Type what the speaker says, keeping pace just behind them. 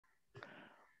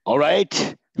All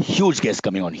right. Huge guest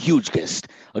coming on. Huge guest.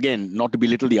 Again, not to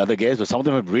belittle the other guests, but some of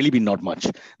them have really been not much.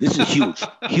 This is huge,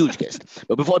 huge guest.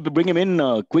 But before I bring him in,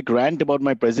 a quick rant about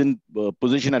my present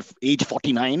position at age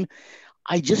 49.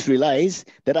 I just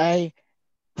realized that I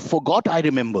forgot I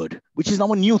remembered, which is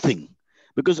now a new thing.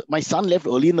 Because my son left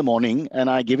early in the morning and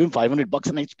I gave him 500 bucks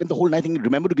and I spent the whole night thinking,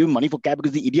 remember to give him money for cab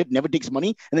because the idiot never takes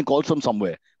money and then calls from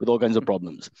somewhere with all kinds of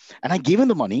problems. And I gave him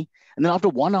the money. And then after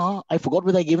 1 hour, I forgot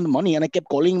whether I gave him the money and I kept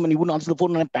calling him and he wouldn't answer the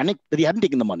phone and I panicked that he hadn't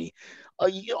taken the money.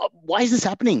 Why is this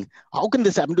happening? How can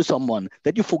this happen to someone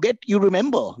that you forget you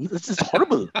remember? This is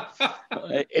horrible.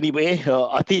 Anyway,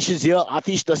 Aatish is here.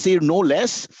 Aatish Taseer, no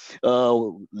less.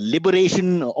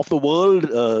 Liberation of the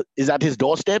world is at his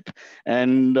doorstep.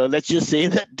 And let's just say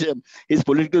that his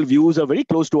political views are very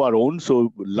close to our own.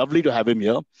 So lovely to have him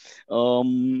here.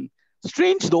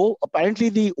 Strange, though. Apparently,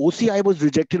 the OCI was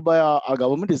rejected by our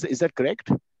government. Is that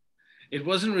correct? It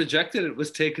wasn't rejected. It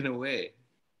was taken away.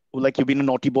 Like you've been a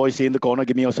naughty boy, say in the corner,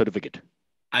 give me your certificate.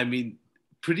 I mean,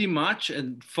 pretty much,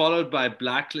 and followed by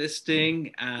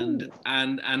blacklisting and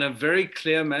a very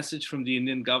clear message from the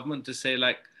Indian government to say,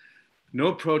 like,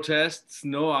 no protests,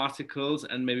 no articles,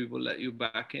 and maybe we'll let you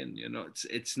back in. You know,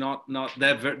 it's not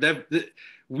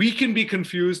we can be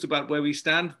confused about where we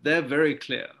stand. They're very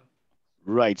clear.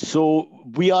 Right. So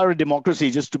we are a democracy,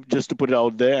 just to put it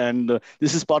out there, and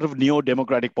this is part of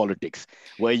neo-democratic politics,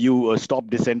 where you stop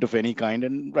dissent of any kind,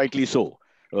 and rightly so.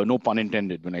 No pun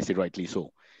intended when I say rightly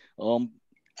so.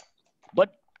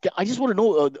 But I just want to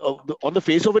know, on the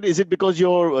face of it, is it because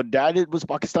your dad was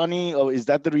Pakistani? Is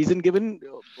that the reason given?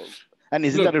 And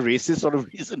isn't that a racist sort of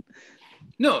reason?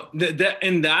 No,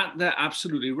 in that they're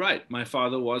absolutely right. My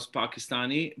father was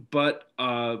Pakistani, but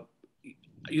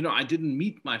I didn't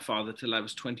meet my father till I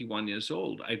was 21 years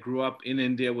old. I grew up in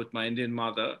India with my Indian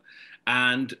mother.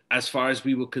 And as far as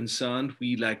we were concerned,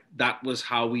 that was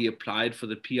how we applied for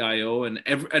the PIO and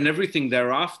everything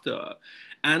thereafter.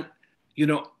 And,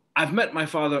 I've met my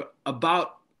father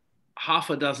about half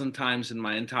a dozen times in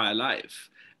my entire life.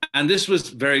 And this was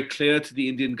very clear to the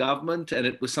Indian government. And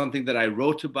it was something that I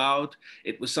wrote about.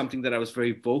 It was something that I was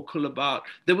very vocal about.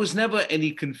 There was never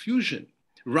any confusion.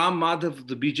 Ram Madhav of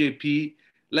the BJP,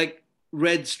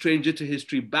 read Stranger to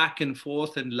History back and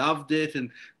forth and loved it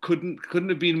and couldn't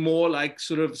have been more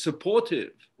sort of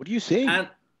supportive. What are you saying?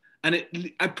 And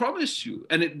I promise you,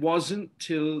 and it wasn't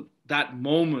till that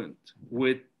moment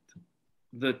with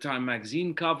the Time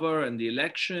magazine cover and the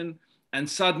election, and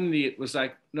suddenly it was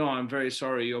like, no, I'm very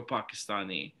sorry, you're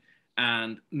Pakistani.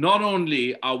 And not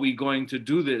only are we going to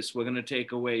do this, we're going to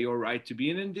take away your right to be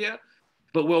in India,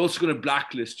 but we're also going to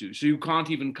blacklist you. So you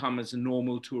can't even come as a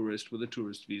normal tourist with a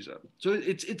tourist visa. So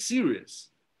it's serious.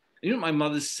 My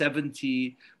mother's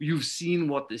 70. You've seen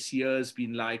what this year has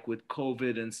been like with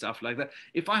COVID and stuff like that.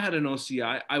 If I had an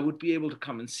OCI, I would be able to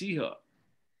come and see her.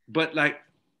 But I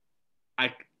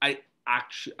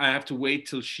have to wait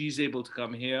till she's able to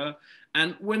come here.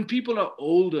 And when people are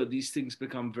older, these things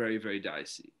become very, very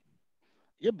dicey.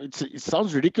 Yeah, but it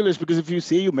sounds ridiculous because if you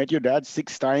say you met your dad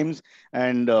 6 times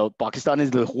and Pakistan is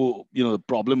the whole,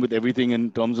 problem with everything in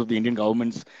terms of the Indian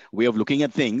government's way of looking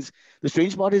at things. The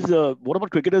strange part is, what about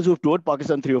cricketers who have toured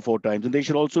Pakistan 3 or 4 times and they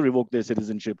should also revoke their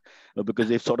citizenship because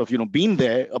they've sort of, been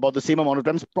there about the same amount of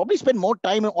times, probably spent more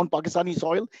time on Pakistani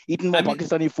soil, eaten more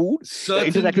Pakistani food,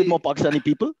 interacted with more Pakistani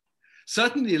people.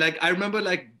 Certainly, I remember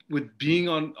with being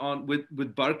on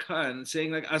with Barkha and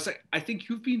saying I was I think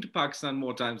you've been to Pakistan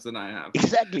more times than I have.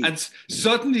 Exactly. And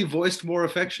certainly voiced more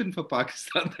affection for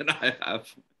Pakistan than I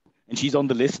have. And she's on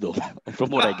the list, though,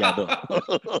 from what I gather.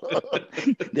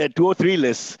 There are 2 or 3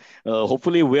 lists.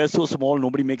 Hopefully, we're so small,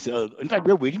 nobody makes... in fact,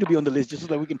 we're waiting to be on the list just so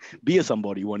that we can be a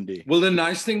somebody one day. Well, the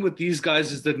nice thing with these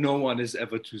guys is that no one is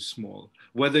ever too small.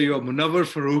 Whether you're Munawar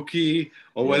Farooqi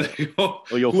or whether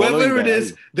you're whoever it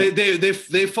is,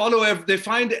 they follow, they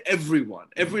find everyone,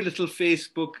 every little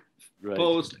Facebook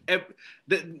post.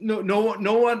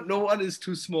 No one is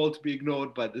too small to be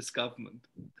ignored by this government.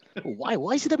 Why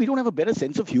is it that we don't have a better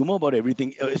sense of humor about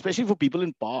everything, especially for people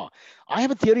in power? I have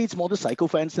a theory it's more the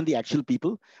sycophants than the actual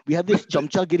people. We have this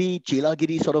chamchagiri,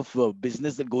 chelagiri sort of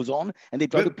business that goes on, and they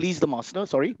try to please the master.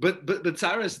 Sorry? But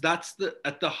Cyrus, that's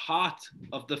at the heart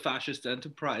of the fascist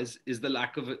enterprise is the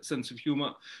lack of a sense of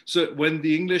humor. So when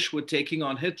the English were taking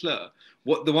on Hitler,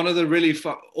 what they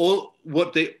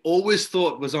always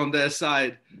thought was on their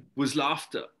side was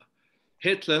laughter.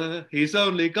 Hitler, he's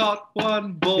only got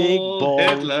one ball. Big ball.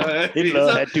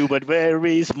 Hitler had 2, but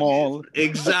very small.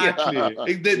 Exactly.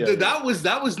 That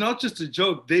was not just a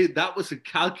joke. That was a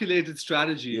calculated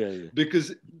strategy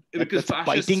because fascists,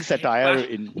 biting satire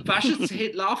fascists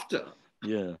hate laughter.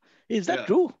 Yeah, is that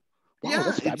true? Wow, Yeah,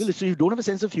 that's fabulous. So you don't have a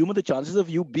sense of humor. The chances of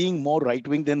you being more right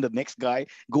wing than the next guy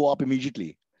go up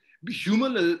immediately.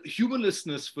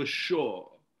 humorlessness for sure.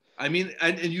 I mean,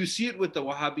 and you see it with the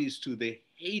Wahhabis too. They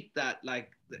hate that,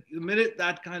 like the minute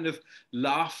that kind of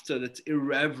laughter that's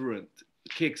irreverent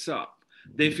kicks up,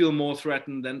 they feel more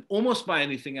threatened than almost by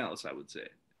anything else, I would say.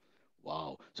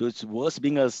 Wow. So it's worse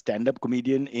being a stand-up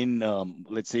comedian in,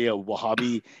 let's say, a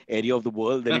Wahhabi area of the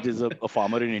world than it is a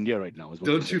farmer in India right now, is what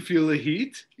you're Don't you saying. feel the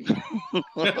heat?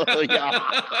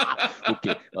 Yeah.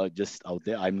 Okay. Just out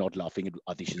there, I'm not laughing at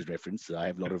Atish's reference. I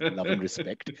have a lot of love and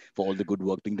respect for all the good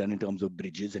work being done in terms of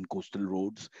bridges and coastal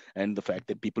roads, and the fact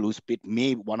that people who spit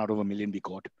may 1 out of 1 million be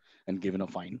caught and given a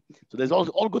fine. So there's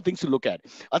all good things to look at.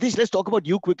 Atish, let's talk about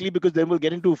you quickly because then we'll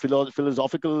get into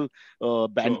philosophical Sure.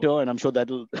 banter, and I'm sure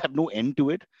that'll have no end to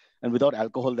it. And without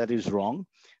alcohol, that is wrong.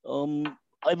 Um,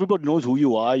 Everybody knows who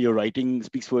you are. Your writing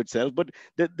speaks for itself. But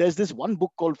there's this one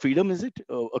book called Freedom, is it?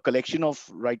 A collection of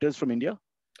writers from India?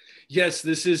 Yes,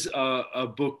 this is a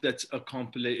book that's a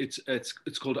compilation.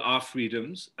 It's called Our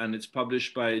Freedoms, and it's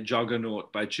published by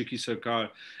Juggernaut by Chiki Sarkar,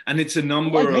 and it's a Oh, I've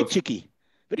number met of Chiki.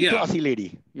 Very yeah, classy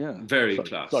lady. Yeah. very Sorry.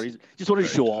 classy, Sorry. Just wanted to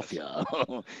very show off.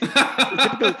 classy.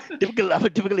 Yeah. I'm a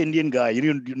typical Indian guy.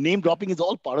 Your name dropping is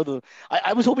all part of the.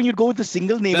 I was hoping you'd go with a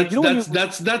single name. That's When that's you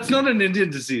that's that's not an Indian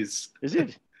disease. is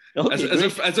it? As Okay, as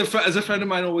great. a as a as a friend of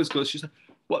mine always goes, she's like,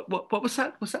 what was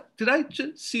that? What's that? Did I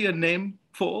just see a name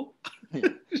fall? Yeah.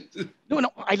 No,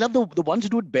 I love the ones who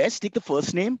do it best. Take the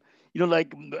first name,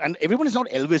 like, and everyone is not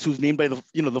Elvis who's named by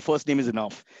the first name is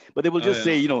enough, but they will Oh just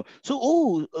say, yeah. so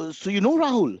Rahul,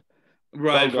 Rahul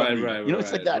Right, right, Gandhi. right,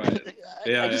 It's like right, that. right. I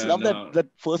Yeah, just yeah, love that no. that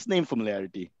first name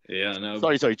familiarity. Yeah, no.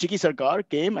 Sorry, Chiki Sarkar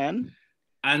came and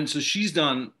And so she's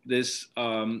done this.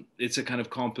 It's a kind of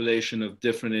compilation of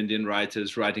different Indian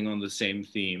writers writing on the same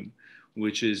theme,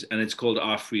 and it's called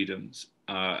Our Freedoms,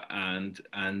 and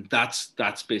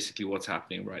that's basically what's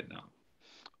happening right now.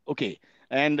 okay,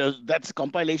 and that's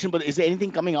compilation. But is there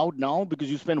anything coming out now because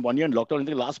you spent 1 year in lockdown? I think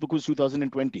the last book was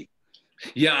 2020.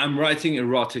 Yeah, I'm writing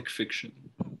erotic fiction.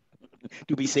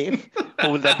 To be safe,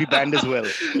 or will that be banned as well?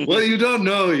 Well, you don't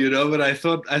know, but I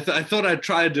thought I'd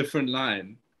try a different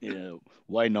line. Yeah,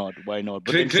 why not? Why not?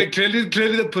 But then Clearly,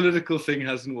 the political thing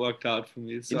hasn't worked out for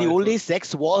me. in So the I old thought, days,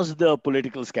 sex was the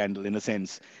political scandal in a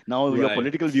sense. Now your right.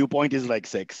 political viewpoint is like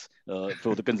sex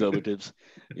for the conservatives.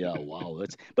 Yeah, wow.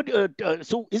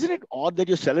 So isn't it odd that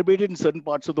you're celebrated in certain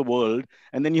parts of the world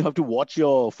and then you have to watch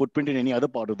your footprint in any other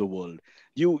part of the world?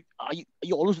 Are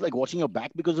you always like watching your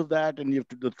back because of that, and you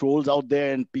have the trolls out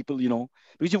there and people,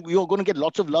 because you're going to get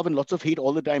lots of love and lots of hate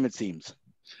all the time. It seems.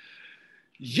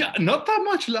 Yeah, not that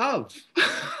much love.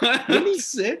 I would Really,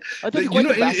 say I thought you're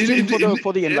that quite the bastion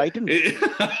for the enlightened.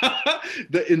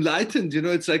 the enlightened.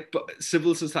 It's like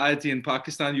civil society in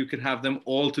Pakistan. You can have them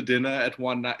all to dinner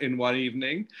in one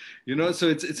evening. So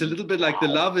it's a little bit like the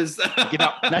Wow. love is. Okay,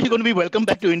 now you're going to be welcome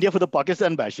back to India for the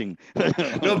Pakistan bashing.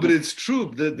 No, but it's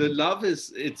true. The love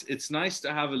is it's nice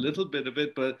to have a little bit of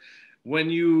it, but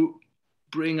when you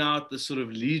bring out the sort of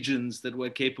legions that we're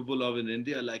capable of in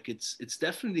India, like it's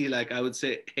definitely like I would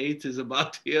say hate is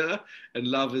about here and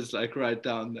love is like right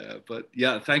down there. But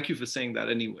yeah, thank you for saying that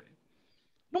anyway.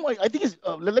 No, I think it's.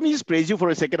 Let me just praise you for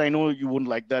a second. I know you wouldn't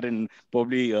like that and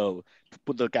probably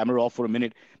put the camera off for a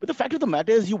minute. But the fact of the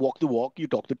matter is, you walk the walk, you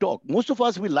talk the talk. Most of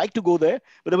us, we like to go there,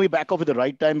 but then we back off at the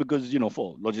right time because,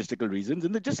 for logistical reasons.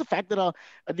 And just the fact that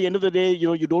at the end of the day,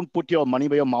 you don't put your money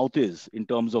where your mouth is in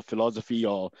terms of philosophy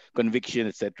or conviction,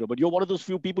 etc. But you're one of those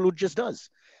few people who just does.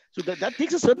 So that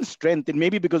takes a certain strength. And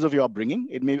maybe because of your upbringing,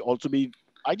 it may also be.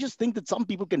 I just think that some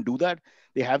people can do that.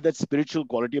 They have that spiritual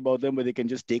quality about them where they can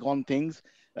just take on things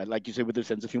like you say, with a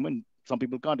sense of humor. Some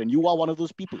people can't, and you are one of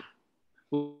those people.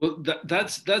 Well,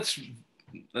 that's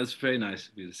very nice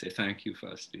of you to say. Thank you,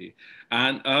 firstly.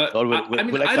 And Or I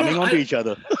mean, we're like coming on to each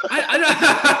other.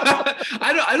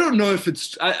 I don't know if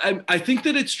it's. I think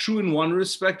that it's true in one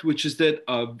respect, which is that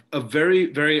a very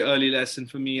very early lesson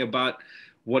for me about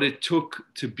what it took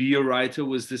to be a writer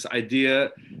was this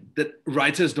idea that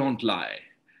writers don't lie.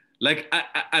 Like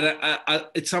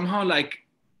it's somehow like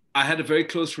I had a very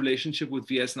close relationship with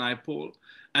V.S. Naipaul.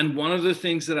 And one of the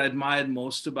things that I admired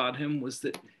most about him was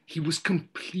that he was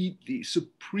completely,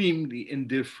 supremely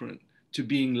indifferent to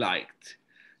being liked.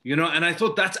 And I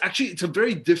thought it's a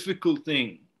very difficult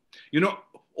thing.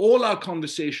 All our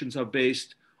conversations are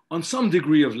based on some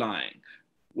degree of lying,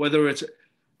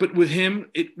 but with him,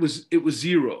 it was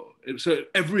zero. So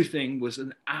everything was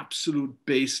an absolute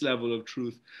base level of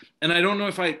truth. And I don't know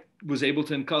if I was able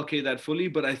to inculcate that fully,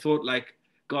 but I thought like,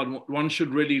 God, one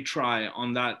should really try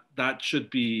on that. That should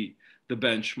be the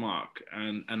benchmark,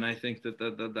 and I think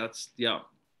that's yeah.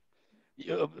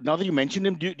 Now that you mentioned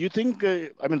him, do you think,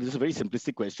 I mean, this is a very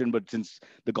simplistic question, but since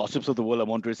the gossips of the world are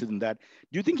more interested in that,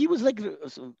 do you think he was like,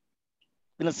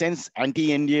 in a sense,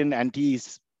 anti-Indian,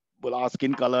 well, our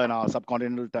skin color and our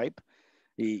subcontinental type?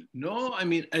 He, No, I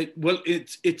mean, well,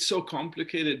 it's so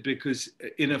complicated because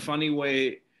in a funny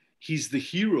way, he's the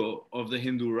hero of the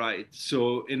Hindu right.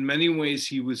 So in many ways,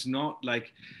 he was not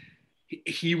like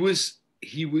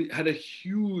had a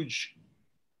huge,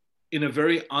 in a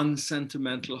very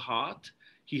unsentimental heart,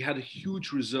 he had a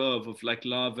huge reserve of like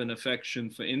love and affection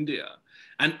for India.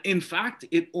 And in fact,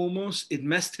 it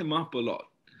messed him up a lot.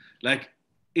 Like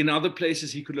in other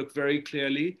places, he could look very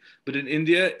clearly, but in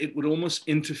India, it would almost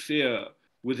interfere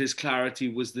with his clarity,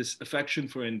 was this affection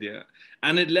for India.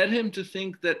 And it led him to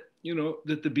think that,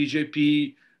 that the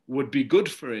BJP would be good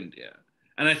for India.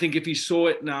 And I think if he saw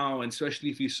it now, and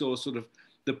especially if he saw sort of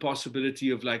the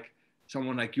possibility of like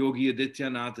someone like Yogi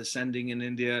Adityanath ascending in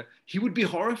India, he would be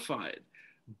horrified.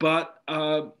 But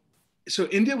so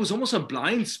India was almost a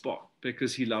blind spot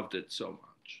because he loved it so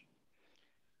much.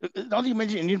 now that you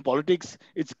mentioned Indian politics,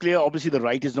 it's clear, obviously, the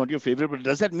right is not your favorite, but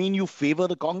does that mean you favor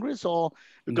the Congress or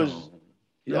because, No,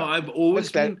 yeah, I've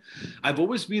always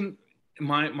been,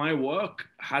 my work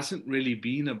hasn't really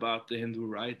been about the Hindu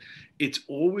right. It's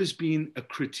always been a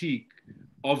critique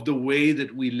of the way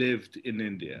that we lived in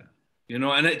India,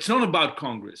 and it's not about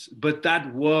Congress, but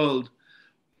that world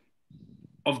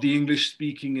of the English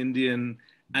speaking Indian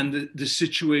and the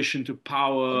situation to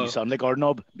power. you sound like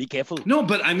Arnab. Be careful. No,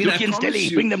 but I mean, I Lutyens, promise Delhi,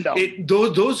 you, bring them down.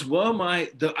 Those were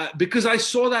because I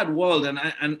saw that world,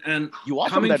 and you are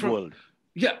coming from that world.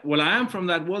 Yeah, well, I am from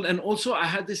that world, and also I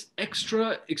had this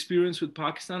extra experience with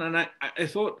Pakistan, and I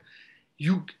thought,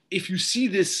 if you see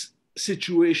this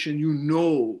situation, you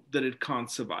know that it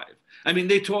can't survive. I mean,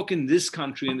 they talk in this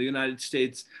country, in the United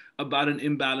States, about an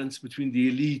imbalance between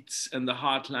the elites and the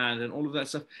heartland and all of that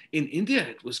stuff. In India,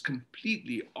 it was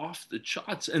completely off the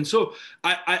charts. And so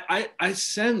I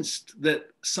sensed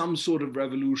that some sort of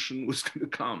revolution was going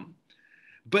to come.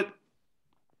 But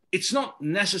it's not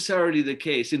necessarily the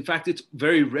case. In fact, it's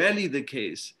very rarely the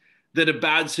case that a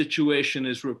bad situation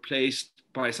is replaced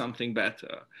by something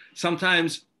better.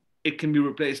 Sometimes it can be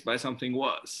replaced by something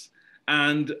worse.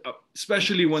 And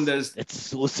especially when there's... It's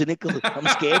so cynical. I'm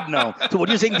scared now. So what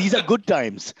you're saying, these are good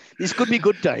times. These could be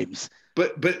good times.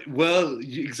 But well,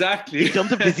 exactly. In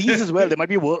terms of disease as well, there might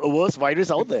be a worse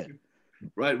virus out there.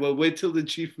 Right. Well, wait till the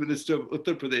chief minister of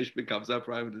Uttar Pradesh becomes our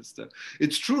prime minister.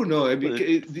 It's true. No, I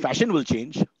mean... fashion will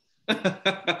change.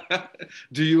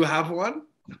 Do you have one?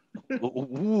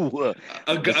 Ooh,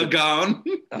 a gown?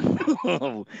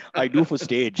 I do for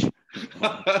stage.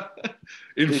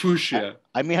 In fuchsia.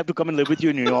 I may have to come and live with you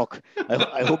in New York.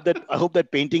 I hope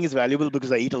that painting is valuable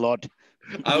because I eat a lot.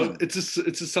 It's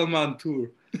a Salman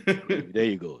tour. There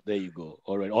you go.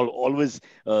 All right. Always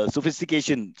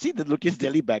sophistication. See the Lutyens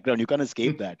Delhi background. You can't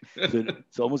escape that. So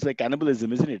it's almost like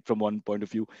cannibalism, isn't it, from one point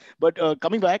of view? But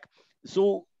coming back,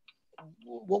 so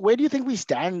where do you think we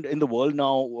stand in the world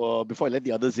now, before I let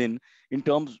the others in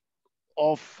terms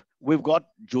of, we've got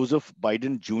Joseph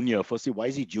Biden Jr. Firstly, why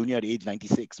is he junior at age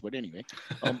 96? But anyway,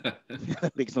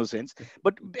 that makes no sense.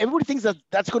 But everybody thinks that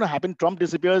that's going to happen. Trump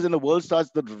disappears and the world starts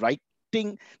the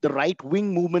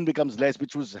right-wing movement becomes less,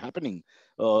 which was happening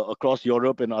across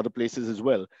Europe and other places as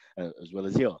well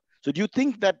as here. So do you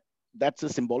think that that's a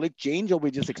symbolic change, or we're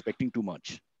just expecting too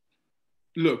much?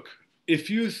 Look,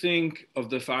 if you think of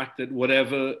the fact that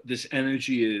whatever this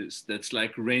energy is that's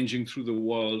like ranging through the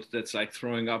world, that's like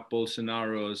throwing up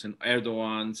Bolsonaros and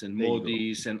Erdogans and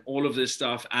Modis and all of this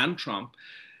stuff and Trump,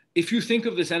 if you think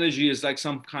of this energy as like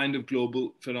some kind of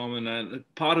global phenomenon,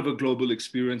 part of a global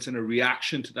experience and a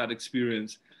reaction to that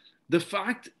experience, the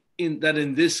fact that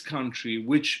in this country,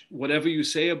 which whatever you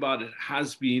say about it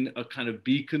has been a kind of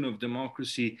beacon of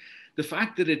democracy, the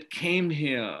fact that it came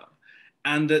here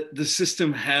and that the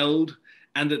system held,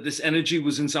 and that this energy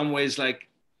was in some ways like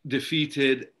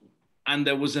defeated, and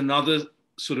there was another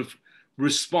sort of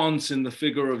response in the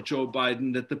figure of Joe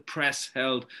Biden, that the press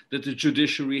held, that the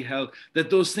judiciary held,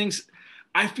 that those things,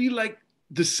 I feel like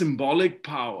the symbolic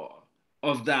power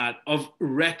of that, of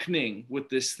reckoning with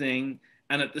this thing,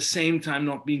 and at the same time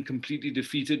not being completely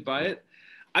defeated by it,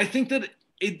 I think that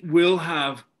it will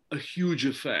have a huge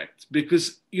effect.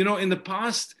 Because, in the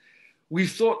past, we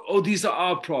thought, oh, these are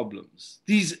our problems.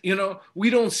 These, we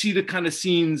don't see the kind of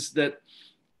scenes that,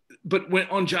 but when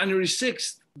on January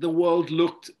 6th, the world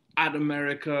looked at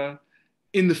America.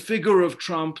 In the figure of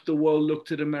Trump, the world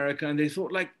looked at America and they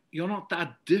thought, like, you're not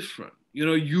that different.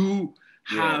 You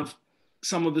have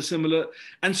some of the similar.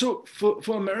 And so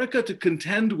for America to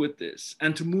contend with this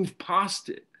and to move past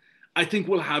it, I think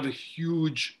will have a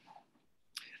huge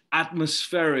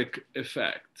atmospheric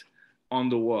effect on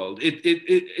the world.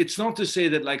 It's not to say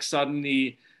that like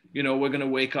suddenly, we're going to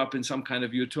wake up in some kind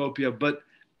of utopia, but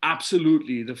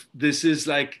absolutely, this is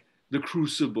like the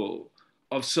crucible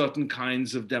of certain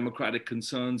kinds of democratic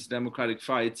concerns, democratic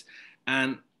fights,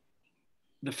 and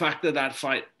the fact that that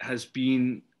fight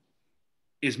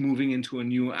is moving into a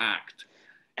new act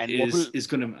And is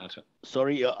going to matter.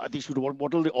 Sorry, Aatish,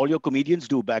 what will all your comedians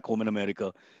do back home in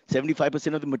America?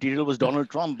 75% of the material was Donald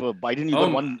Trump. Biden, you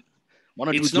got one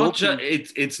or two jokes.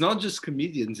 It's not just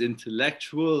comedians,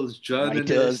 intellectuals,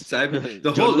 journalists. Writers, I mean,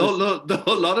 the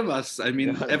whole lot of us. I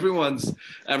mean, everyone's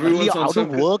out of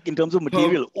work in terms of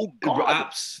material. Oh God,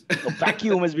 apps. A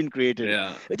vacuum has been created.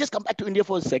 Yeah. Let's just come back to India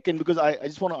for a second, because I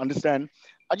just want to understand.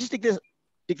 I just take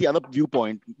the other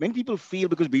viewpoint. Many people feel,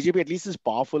 because BJP at least is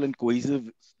powerful and cohesive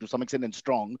to some extent and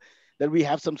strong, that we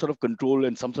have some sort of control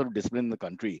and some sort of discipline in the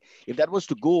country. If that was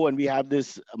to go and we have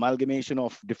this amalgamation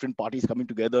of different parties coming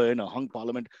together in a hung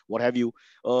parliament, what have you,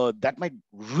 that might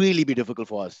really be difficult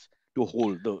for us to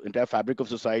hold the entire fabric of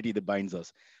society that binds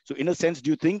us. So in a sense,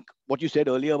 do you think what you said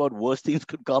earlier about worse things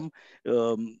could come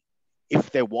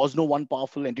if there was no one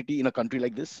powerful entity in a country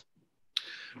like this?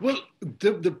 Well,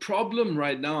 the problem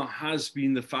right now has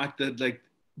been the fact that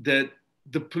that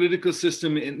the political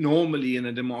system normally in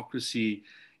a democracy,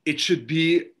 there should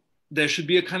be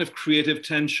a kind of creative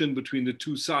tension between the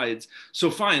two sides.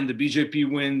 So fine, the BJP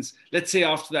wins. Let's say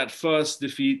after that first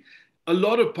defeat, a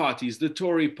lot of parties, the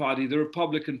Tory party, the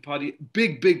Republican party,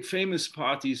 big famous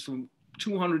parties from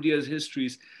 200 years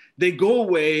histories, they go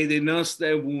away, they nurse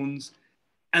their wounds,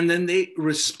 and then they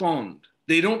respond.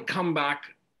 They don't come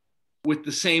back with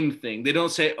the same thing. They don't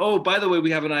say, oh, by the way,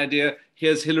 we have an idea.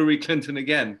 Here's Hillary Clinton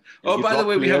again. Oh, by the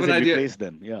way, we have an idea. Replace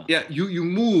them. Yeah. You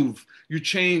move, you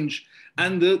change.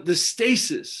 And the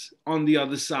stasis on the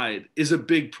other side is a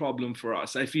big problem for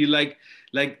us. I feel like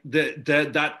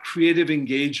that creative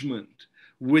engagement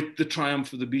with the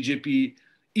triumph of the BJP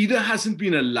either hasn't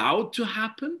been allowed to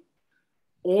happen,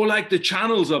 or like the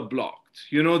channels are blocked.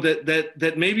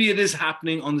 That maybe it is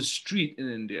happening on the street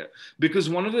in India. Because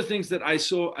one of the things that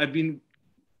I've been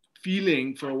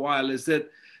feeling for a while is that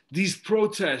these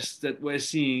protests that we're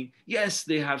seeing, yes,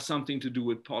 they have something to do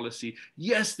with policy.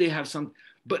 Yes, they have some,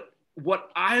 but what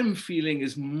I'm feeling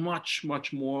is much,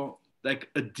 much more like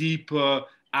a deeper,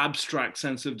 abstract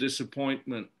sense of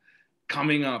disappointment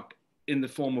coming up in the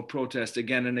form of protest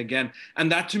again and again.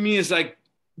 And that to me is like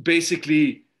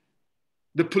basically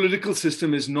the political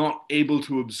system is not able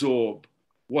to absorb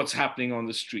what's happening on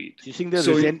the street. You think the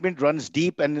resentment runs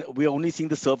deep, and we're only seeing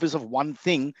the surface of one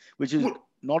thing, which is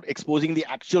not exposing the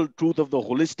actual truth of the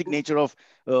holistic nature of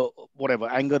whatever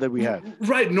anger that we have.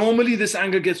 Right. Normally this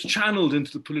anger gets channeled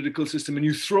into the political system, and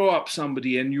you throw up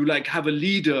somebody, and you like have a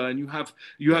leader, and you have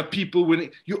people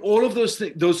winning. All of those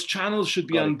things, those channels should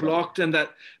be unblocked,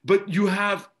 but you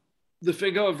have the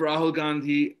figure of Rahul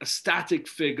Gandhi, a static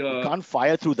figure. You can't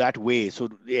fire through that way, so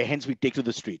hence we take to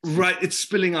the streets. Right, it's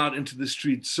spilling out into the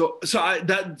streets. So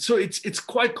it's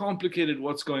quite complicated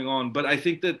what's going on. But I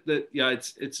think that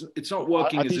it's not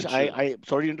working. Aatish, I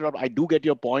sorry to interrupt. I do get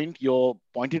your point. You're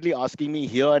pointedly asking me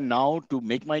here and now to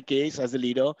make my case as a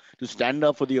leader, to stand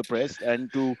up for the oppressed,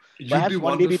 and to perhaps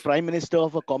one day be prime minister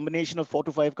of a combination of 4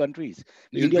 to 5 countries.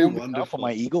 India will be enough for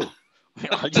my ego.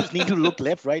 I just need to look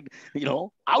left, right.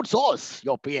 Outsource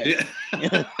your PM.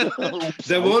 Yeah.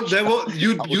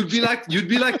 You'd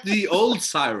be like the old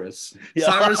Cyrus. Yeah.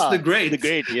 Cyrus the Great. The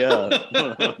Great, yeah.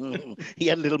 He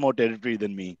had a little more territory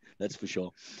than me, that's for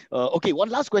sure. Okay, one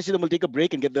last question, then we'll take a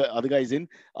break and get the other guys in.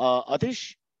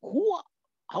 Aatish,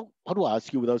 how do I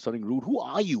ask you without sounding rude? Who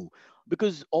are you?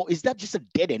 Because, or is that just a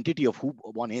dead entity of who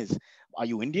one is? Are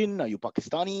you Indian? Are you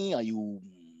Pakistani? Are you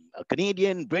a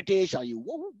Canadian, British? Are you,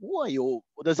 who are you?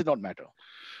 Or does it not matter?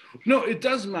 No, it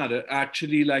does matter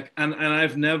actually. Like, and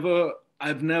I've never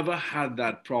had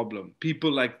that problem.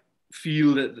 People like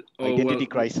feel that identity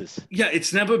crisis. Yeah,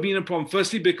 it's never been a problem.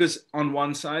 Firstly, because on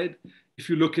one side, if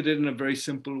you look at it in a very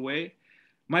simple way,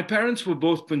 my parents were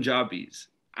both Punjabis,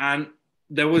 and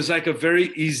there was like a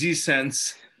very easy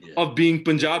sense of being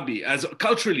Punjabi. As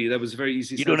culturally, that was very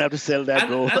easy. You don't have to sell that,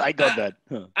 bro. I got that.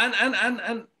 Huh.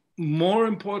 And more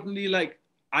importantly, like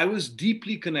I was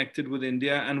deeply connected with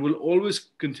India and will always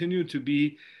continue to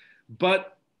be.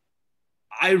 But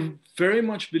I very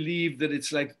much believe that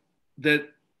it's like that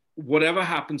whatever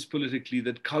happens politically,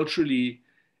 that culturally,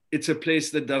 it's a place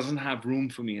that doesn't have room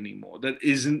for me anymore. That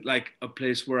isn't like a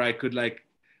place where I could like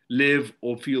live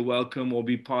or feel welcome or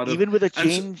be part of. Even with a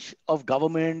change of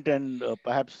government and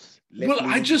perhaps. Well,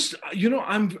 I just,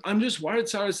 I'm just worried,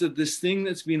 Cyrus, that this thing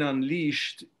that's been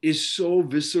unleashed is so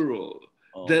visceral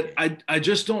that I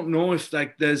just don't know if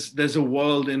like there's a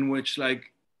world in which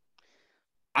like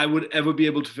I would ever be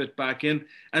able to fit back in.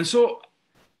 And so,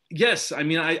 yes, I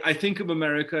mean, I think of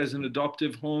America as an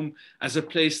adoptive home, as a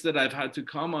place that I've had to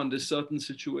come under certain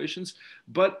situations,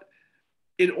 but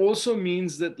it also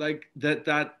means that like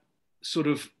that sort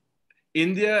of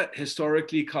India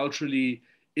historically, culturally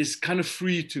is kind of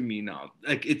free to me now.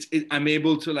 Like I'm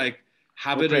able to like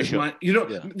have No it pressure. as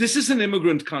my, this is an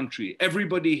immigrant country.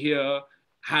 Everybody here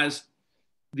has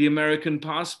the American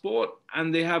passport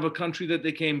and they have a country that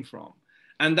they came from.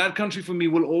 And that country for me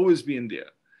will always be India.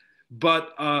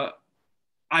 But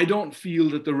I don't feel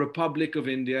that the Republic of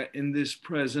India in this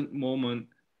present moment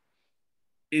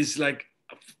is like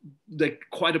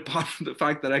quite apart from the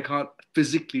fact that I can't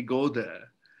physically go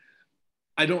there.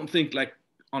 I don't think like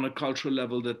on a cultural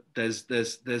level that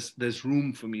there's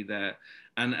room for me there.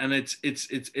 And it's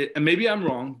and maybe I'm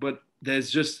wrong, but there's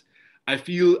just, I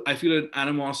feel an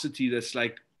animosity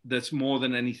that's more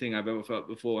than anything I've ever felt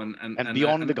before. And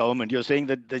beyond the government, you're saying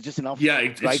that there's just enough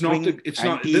right-wing,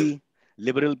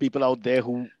 anti-liberal people out there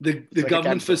who the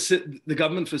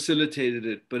government facilitated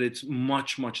it, but it's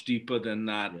much deeper than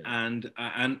that. Yeah.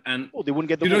 And they wouldn't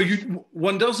get the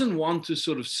one doesn't want to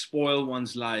sort of spoil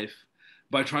one's life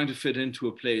by trying to fit into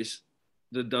a place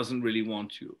that doesn't really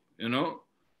want you,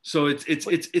 So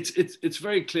it's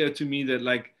very clear to me that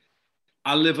like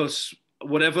I'll live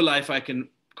whatever life I can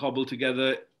cobble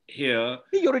together here.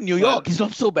 You're in New York. It's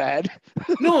not so bad.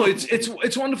 No,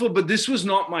 it's wonderful, but this was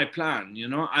not my plan.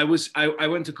 I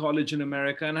went to college in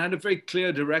America and I had a very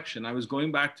clear direction. I was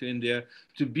going back to India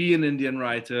to be an Indian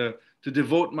writer, to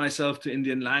devote myself to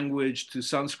Indian language, to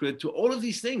Sanskrit, to all of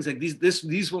these things. Like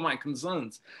these were my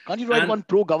concerns. Can't you write one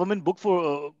pro-government book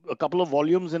for a couple of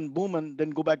volumes and boom, and then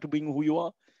go back to being who you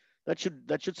are? That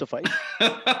should suffice.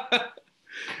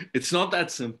 It's not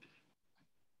that simple.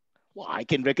 Well, I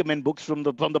can recommend books from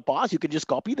the past. You can just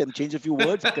copy them, change a few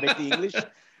words, correct the English.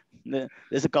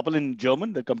 There's a couple in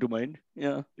German that come to mind.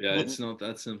 Yeah. Yeah, it's not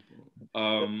that simple.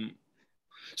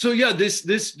 So yeah,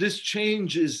 this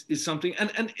change is something,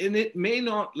 and it may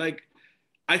not, like,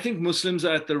 I think Muslims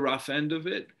are at the rough end of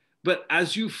it, but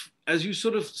as you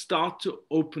sort of start to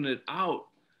open it out,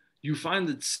 you find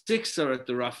that Sikhs are at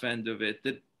the rough end of it,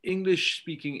 that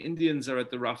English-speaking Indians are at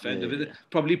the rough end of it. Yeah.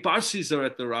 Probably Parsis are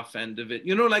at the rough end of it.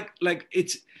 Like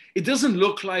it doesn't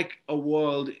look like a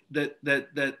world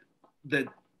that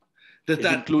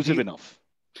inclusive enough.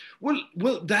 Well,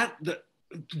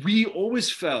 we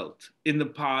always felt in the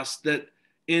past that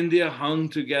India hung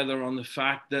together on the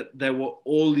fact that there were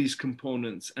all these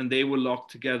components and they were locked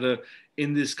together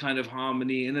in this kind of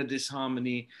harmony, in a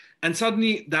disharmony, and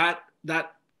suddenly that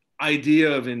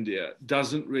idea of India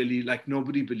doesn't really, like,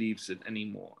 nobody believes it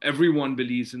anymore. Everyone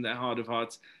believes in their heart of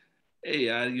hearts, hey,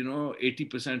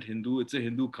 80% Hindu, it's a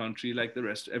Hindu country like the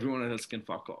rest, everyone else can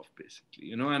fuck off,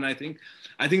 basically, and I think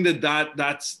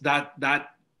that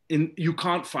you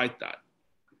can't fight that.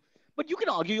 But you can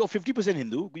argue you're 50%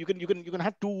 Hindu. You can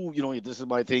have two, this is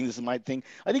my thing, this is my thing.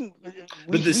 I think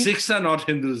but the Sikhs are not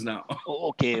Hindus now. Oh,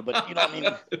 okay, but I mean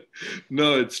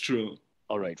no, it's true.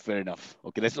 All right, fair enough.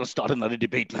 Okay, let's not start another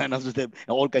debate, man.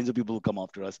 All kinds of people will come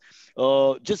after us.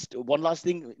 Just one last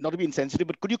thing, not to be insensitive,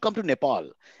 but could you come to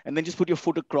Nepal and then just put your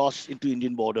foot across into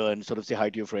Indian border and sort of say hi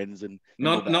to your friends? And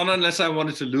not unless I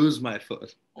wanted to lose my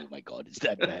foot. Oh my God, it's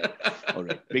that bad. All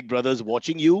right, big brother's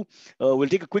watching you. We'll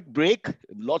take a quick break.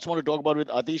 Lots more to talk about with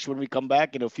Aatish when we come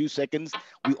back in a few seconds.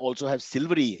 We also have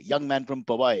Silvery, young man from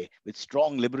Powai with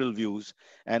strong liberal views,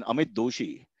 and Amit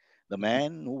Doshi, the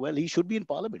man who, well, he should be in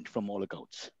parliament from all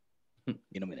accounts,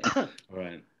 in a minute. All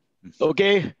right.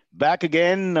 Okay, back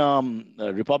again.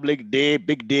 Republic Day,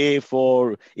 big day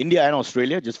for India and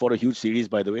Australia, just for a huge series,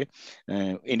 by the way.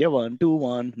 India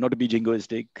 1-2-1, not to be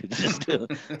jingoistic, just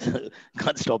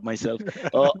can't stop myself.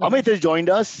 Amit has joined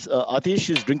us. Aatish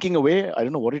is drinking away. I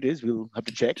don't know what it is. We'll have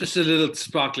to check. Just a little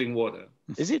sparkling water.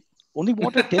 Is it? Only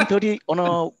water 10:30 on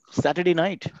a Saturday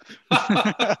night.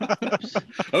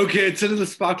 Okay, it's a little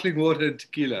sparkling water and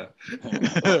tequila.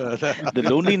 The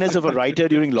loneliness of a writer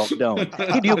during lockdown.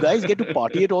 Hey, do you guys get to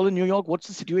party at all in New York? What's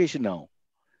the situation now?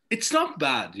 It's not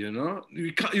bad,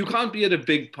 You can't be at a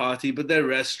big party, but there are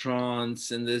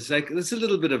restaurants and there's a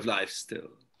little bit of life still.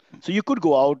 So you could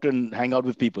go out and hang out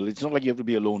with people. It's not like you have to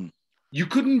be alone. You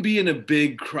couldn't be in a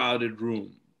big crowded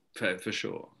room. For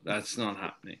sure. That's not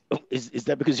happening. Is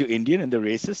that because you're Indian and they're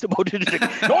racist about it? Like,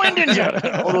 no Indians here!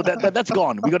 Although that's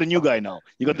gone. We got a new guy now.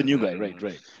 You got the new guy.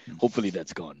 Right. Hopefully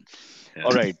that's gone. Yeah.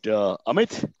 All right.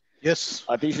 Amit? Yes.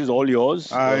 Aatish is all yours.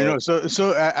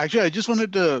 So actually, I just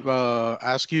wanted to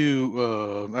ask you,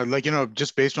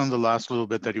 just based on the last little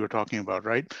bit that you were talking about,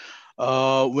 right?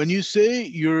 When you say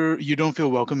you don't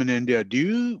feel welcome in India, do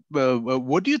you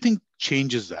what do you think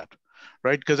changes that?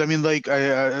 Right? Because I mean, like,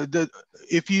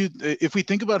 if we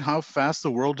think about how fast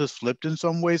the world has flipped in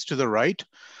some ways to the right,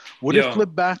 would it Yeah.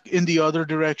 flip back in the other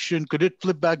direction? Could it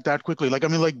flip back that quickly? Like, I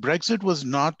mean, like Brexit was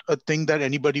not a thing that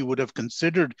anybody would have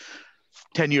considered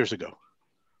 10 years ago,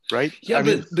 right? Yeah, I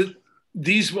mean, but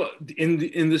these were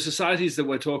in the societies that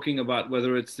we're talking about,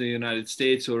 whether it's the United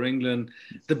States or England,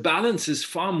 the balance is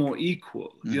far more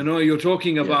equal. You know, Yeah. you're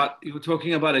talking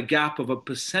about a gap of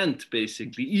 1%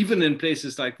 basically, even in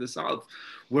places like the South,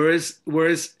 whereas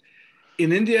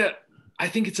in India, I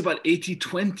think it's about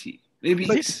 80-20, maybe Is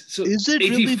but it? so is it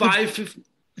really 85, 50.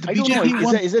 the I don't know. BJP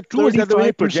won Is that true? Is that the way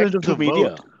they 35% project of the through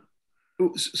vote?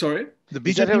 media? Sorry. The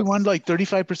Is that BJP a won like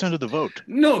 35% of the vote.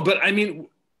 No, but I mean,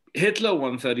 Hitler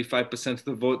won 35% of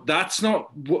the vote. That's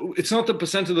not. It's not the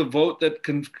percent of the vote that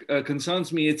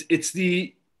concerns me.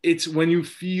 It's when you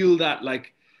feel that,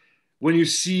 like, when you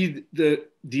see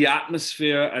the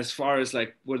atmosphere, as far as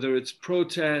like whether it's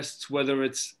protests, whether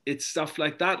it's stuff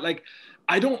like that. Like,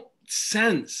 I don't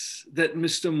sense that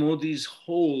Mr. Modi's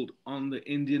hold on the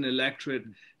Indian electorate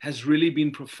has really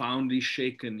been profoundly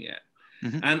shaken yet.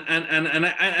 Mhm.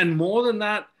 And more than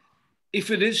that,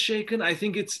 if it is shaken, I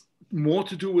think it's more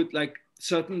to do with like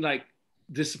certain like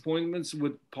disappointments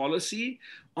with policy.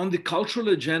 On the cultural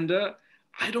agenda,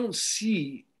 I don't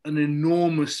see an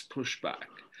enormous pushback.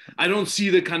 I don't see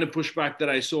the kind of pushback that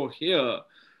I saw here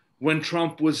when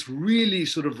Trump was really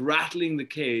sort of rattling the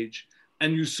cage,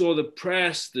 and you saw the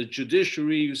press, the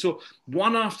judiciary, you saw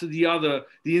one after the other,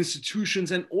 the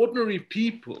institutions and ordinary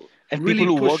people and people really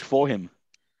who worked push. for him?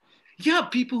 Yeah,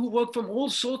 people who work from all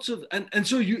sorts of, and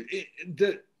so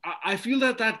I feel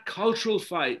that that cultural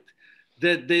fight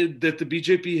that the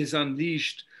BJP has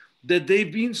unleashed, that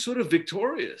they've been sort of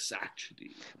victorious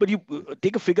actually. But you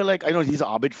take a figure like, I know these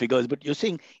are arbit figures, but you're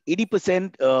saying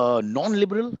 80%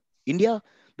 non-liberal India,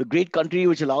 the great country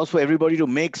which allows for everybody to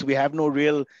mix. We have no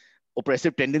real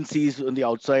oppressive tendencies on the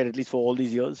outside, at least for all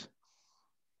these years.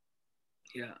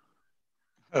 Yeah.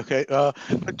 Okay,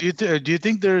 but do you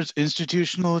think there's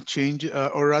institutional change,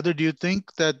 or rather, do you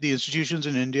think that the institutions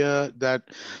in India that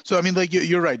so I mean, like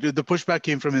you're right, the pushback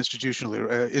came from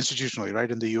institutionally,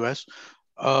 right, in the U.S.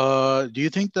 Do you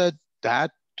think that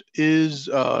that is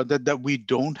that we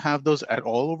don't have those at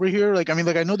all over here? Like, I mean,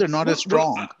 like I know they're not as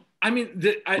Well, strong. I mean,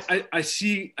 I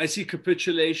see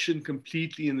capitulation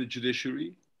completely in the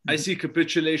judiciary. I Mhm. see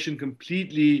capitulation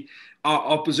completely. Our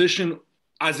opposition,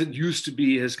 as it used to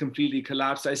be, has completely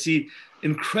collapsed. I see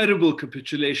incredible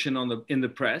capitulation in the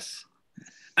press,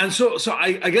 and so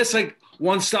I guess like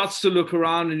one starts to look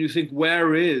around and you think,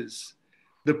 where is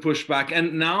the pushback?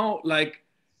 And now, like,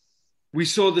 we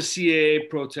saw the CAA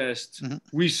protests, Mhm.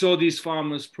 we saw these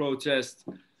farmers protests,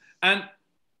 and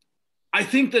I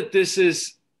think that this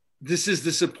is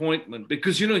disappointment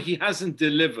because he hasn't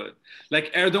delivered.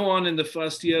 Like Erdogan in the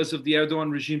first years of the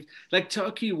Erdogan regime, like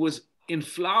Turkey was in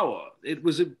flower. It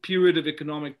was a period of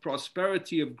economic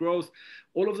prosperity, of growth,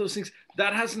 all of those things.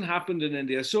 That hasn't happened in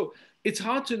India. So it's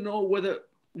hard to know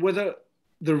whether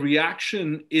the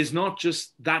reaction is not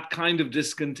just that kind of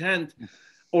discontent,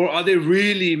 or are they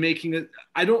really making it?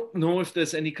 I don't know if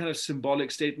there's any kind of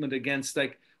symbolic statement against,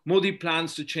 like, Modi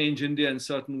plans to change India in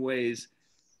certain ways.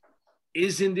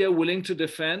 Is India willing to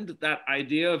defend that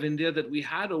idea of India that we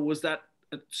had, or was that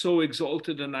so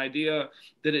exalted an idea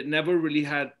that it never really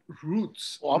had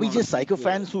roots Or are we among just people?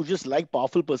 psychophans who just like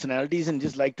powerful personalities and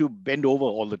just like to bend over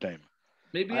all the time?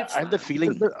 Maybe I it's have that that.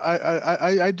 feeling. But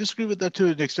I disagree with that to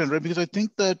an extent, right? Because I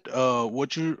think that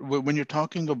when you're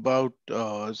talking about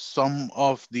some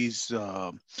of these,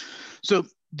 so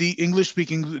the English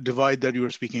speaking divide that you were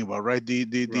speaking about, right? The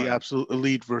Right. absolute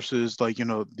elite versus, like,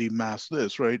 the mass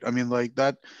this, right? I mean, like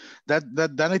that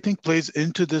I think plays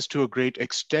into this to a great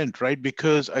extent, right?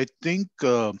 Because I think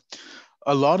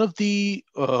a lot of the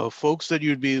folks that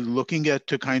you'd be looking at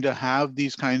to kind of have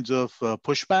these kinds of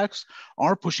pushbacks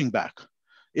are pushing back.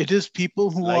 It is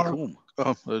people who Like are whom?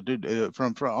 from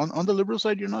on the liberal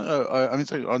side. You're not. I mean,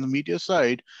 sorry, on the media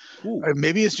side, Who?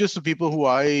 maybe it's just the people who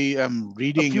I am A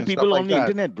reading few and stuff people like on the that.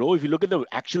 internet, bro. If you look at Mhm. the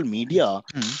actual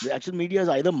media is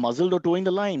either muzzled or towing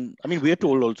the line. I mean, we're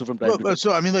told also from time Well, to time.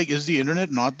 so I mean, like, is the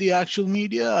internet not the actual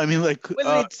media? I mean, like,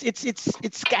 Well,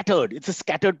 it's scattered. It's a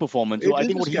scattered performance. So it I is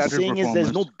think a what he's scattered saying is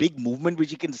there's performance. no big movement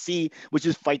which you can see, which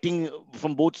is fighting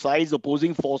from both sides,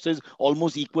 opposing forces,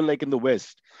 almost equal like in the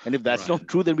West. And if that's Right. not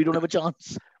true, then we don't have a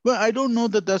chance. Well, I don't know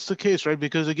that that's the case, right?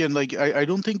 Because again, like, I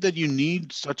don't think that you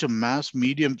need such a mass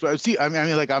medium. See, I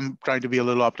mean, like, I'm trying to be a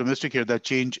little optimistic here that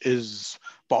change is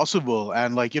possible,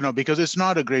 and like, because it's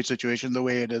not a great situation the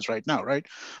way it is right now, right?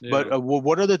 Yeah. But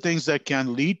what are the things that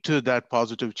can lead to that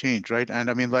positive change, right? And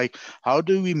I mean, like, how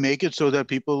do we make it so that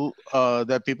people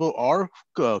are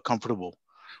comfortable,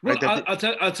 Well, right?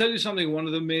 That I'll tell you something. One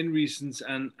of the main reasons,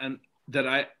 and that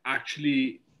I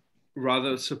actually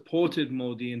rather supported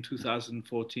Modi in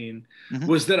 2014,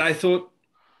 was that I thought,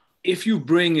 if you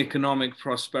bring economic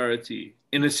prosperity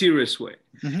in a serious way,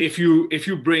 if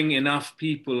you bring enough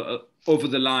people over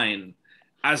the line,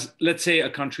 as let's say a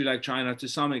country like China to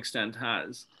some extent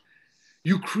has,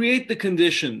 you create the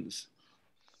conditions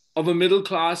of a middle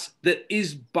class that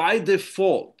is by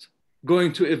default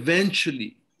going to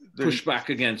eventually push back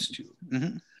against you.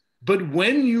 But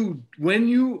when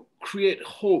you create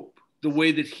hope the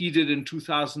way that he did in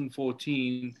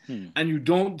 2014, and you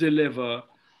don't deliver,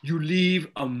 you leave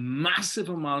a massive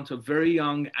amount of very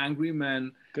young, angry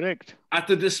men at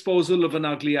the disposal of an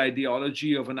ugly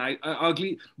ideology, of an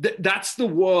ugly. That's the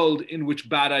world in which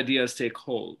bad ideas take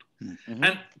hold,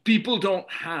 and people don't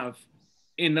have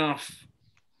enough.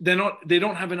 They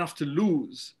don't have enough to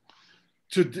lose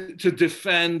to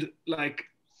defend like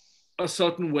a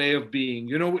certain way of being.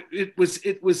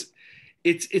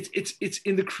 It's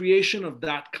in the creation of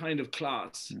that kind of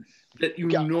class that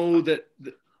know that.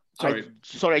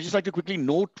 Sorry, I just like to quickly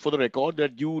note for the record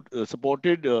that you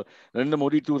supported Narendra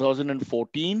Modi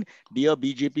 2014. Dear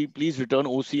BJP, please return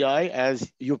OCI,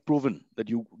 as you've proven that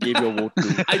you gave your vote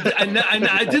to.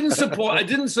 I didn't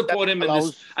support him in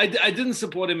this. I didn't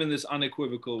support him in this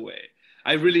unequivocal way.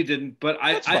 I really didn't. But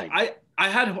I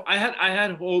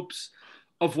had hopes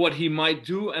of what he might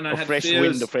do, and I had fresh fears.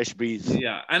 wind, a fresh breeze.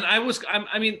 Yeah, and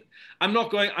I'm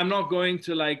not going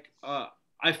to like.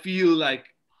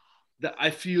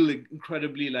 I feel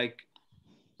incredibly like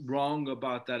wrong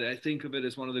about that. I think of it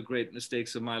as one of the great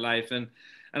mistakes of my life, and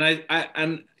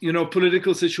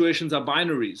political situations are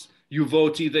binaries. You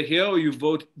vote either here or you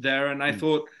vote there, and I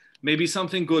thought maybe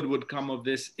something good would come of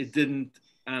this. It didn't,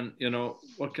 and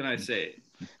what can I say?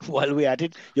 While we're at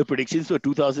it, your predictions for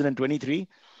 2023.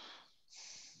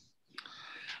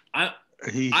 I'd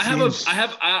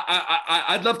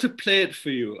love to play it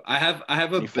for you. I have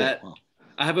a bet. Wow.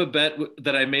 I have a bet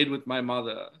that I made with my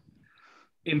mother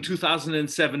in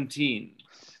 2017,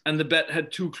 and the bet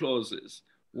had two clauses.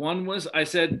 One was, I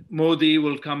said Modi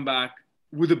will come back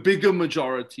with a bigger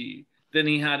majority than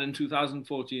he had in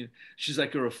 2014. She's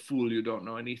like, "You're a fool, you don't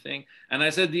know anything." And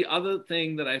I said the other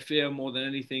thing that I fear more than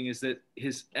anything is that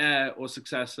his heir or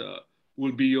successor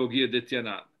will be Yogi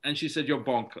Adityanath. And she said, "You're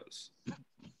bonkers."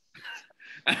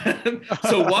 And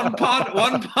so one part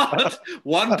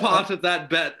of that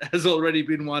bet has already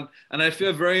been won, and I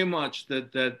fear very much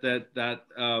that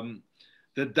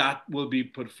will be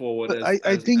put forward.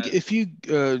 I think if you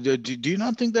do you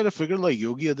not think that a figure like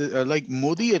Yogi, like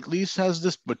Modi, at least has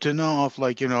this patina of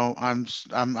like, I'm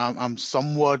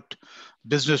somewhat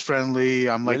business friendly.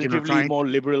 I'm like, relatively more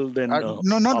liberal than no,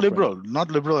 not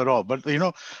liberal at all. But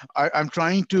I'm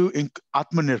trying to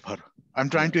Atmanirbhar. I'm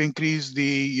trying to increase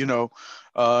the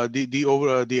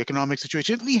the economic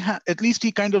situation. At least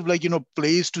he kind of like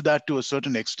plays to that to a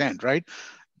certain extent, right?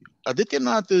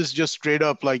 Adityanath is just straight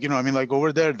up like like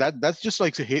over there that's just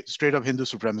like straight up Hindu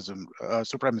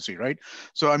supremacy, right?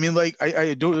 So I mean like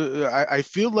I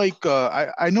feel like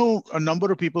I know a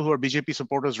number of people who are BJP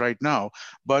supporters right now,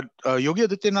 but Yogi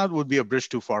Adityanath would be a bridge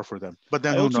too far for them. But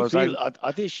then I who also knows? feel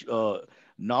Aatish,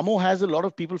 Namo has a lot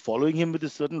of people following him with a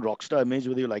certain rock star image,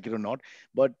 whether you like it or not.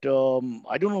 But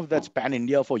I don't know if that's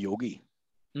pan-India for Yogi.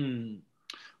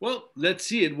 Well, let's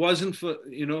see. It wasn't for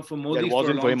Modi for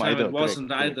a long time. Either. It wasn't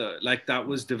Correct. either. Like that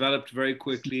was developed very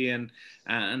quickly, and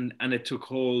it took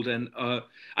hold. And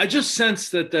I just sense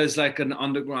that there's like an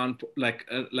underground, like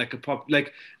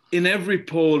in every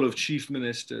poll of chief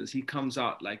ministers, he comes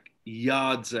out like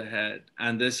yards ahead.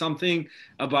 And there's something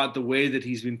about the way that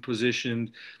he's been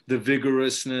positioned, the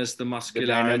vigorousness, the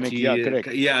muscularity.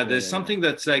 There's something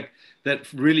that's like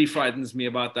that really frightens me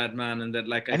about that man, and that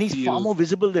like he's far more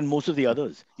visible than most of the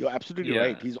others. You're absolutely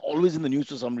right. He's always in the news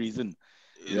for some reason.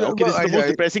 Yeah, okay, this is the most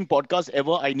depressing podcast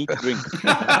ever. I need to drink.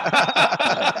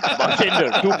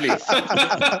 Bartender, 2 please.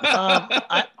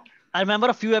 I remember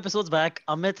a few episodes back,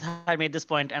 Amit had made this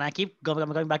point, and I keep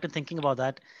going back to thinking about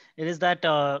that. It is that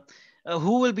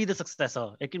who will be the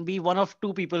successor? It can be one of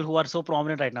two people who are so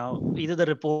prominent right now, either the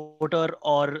reporter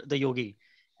or the yogi.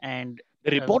 And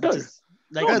the reporter,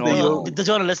 the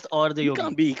journalist or the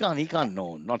yogi. He can't.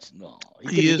 No.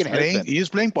 He is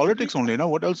playing politics only.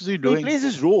 What else is he doing? He plays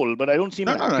his role, but I don't see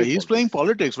him. No. He's playing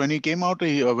politics. When he came out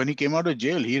of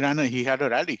jail, he had a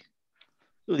rally.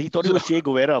 So he thought he was Che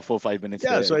Guevara for 5 minutes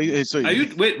Yeah, there. so Are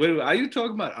you wait? Are you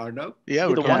talking about Arnab? yeah, Yeah,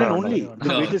 we're the talking one and about only, Arnav. the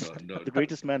No, greatest, no, no, the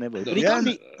greatest man ever. no. But he Yeah, can't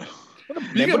be not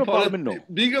a member of parliament, no.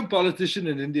 Being a politician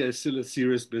in India is still a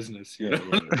serious business. You Yeah,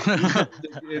 know, yeah,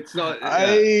 it's not. Yeah.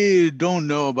 I don't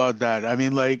know about that. I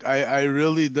mean, like, I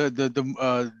really the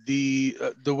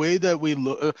way that we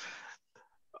look,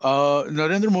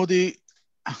 Narendra Modi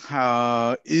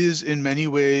is in many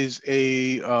ways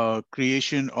a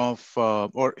creation of,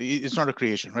 or it's not a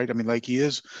creation, right? I mean, like, he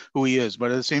is who he is,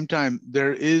 but at the same time,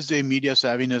 there is a media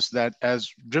savviness that has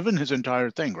driven his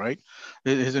entire thing, right?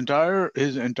 His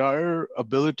entire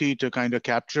ability to kind of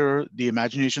capture the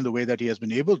imagination the way that he has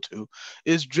been able to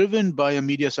is driven by a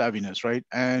media savviness, right?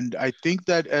 And I think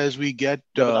that as we get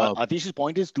yeah. But Atish's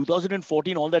point is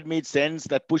 2014, all that made sense.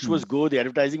 That push was good. The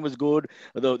advertising was good.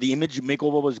 The image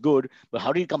makeover was good. But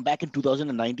how did he come back in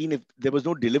 2019 if there was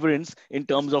no deliverance in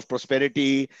terms of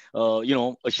prosperity, a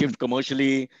shift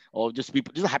commercially, or just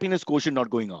people, just a happiness quotient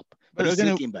not going up? But But he still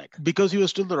again, came back. because he was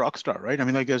still the rock star, right? I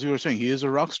mean, like, as you were saying, he is a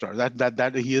rock star.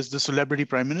 That he is the celebrity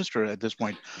prime minister at this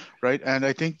point, right? And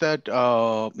I think that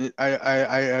But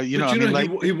I mean,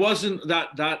 like, he wasn't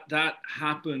that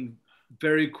happened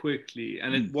very quickly,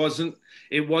 and it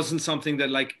wasn't something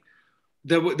that, like,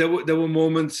 there were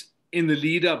moments in the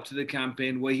lead up to the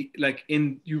campaign where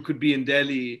you could be in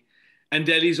Delhi, and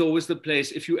Delhi's always the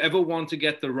place. If you ever want to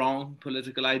get the wrong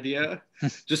political idea,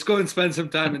 just go and spend some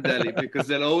time in Delhi, because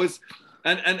they'll always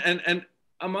and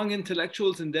among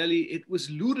intellectuals in Delhi, it was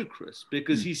ludicrous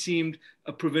because he seemed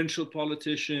a provincial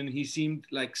politician. He seemed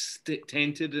like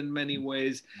tainted in many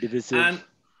ways, Divisive.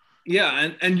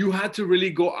 and and you had to really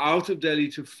go out of Delhi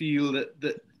to feel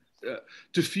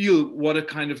to feel what a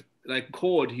kind of like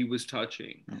chord he was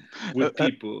touching with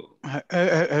people.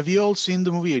 have you all seen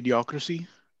the movie Idiocracy?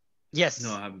 Yes.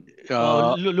 No, I haven't.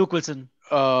 Luke Wilson.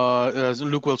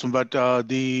 Luke Wilson, but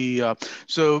the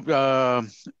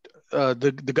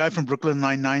guy from Brooklyn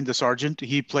Nine-Nine, the sergeant,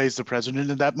 he plays the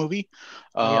president in that movie.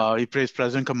 He plays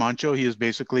President Camacho. He is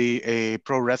basically a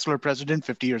pro wrestler president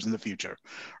 50 years in the future,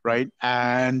 right?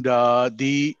 And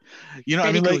Teddy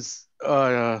Cruz.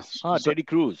 Teddy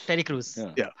Cruz. Teddy Cruz.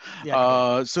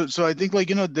 Yeah. So I think, like,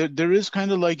 there is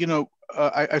kind of like,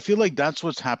 I feel like that's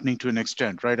what's happening to an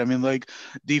extent, right? I mean, like,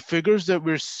 the figures that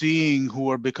we're seeing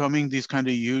who are becoming these kind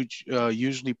of huge,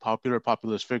 usually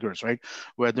populist figures, right?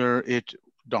 Whether it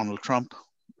Donald Trump,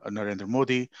 Narendra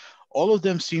Modi, all of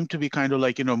them seem to be kind of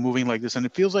like, moving like this. And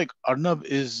it feels like Arnab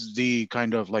is the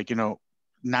kind of like,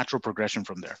 natural progression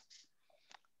from there.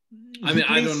 I mean,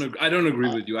 I don't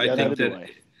agree with you.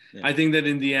 I think that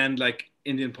in the end, like,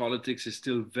 Indian politics is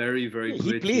still very, very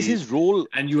gritty. He plays his role,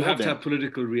 and you have to have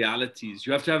political realities.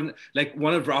 You have to have, like,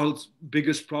 one of Rahul's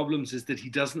biggest problems is that he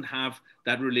doesn't have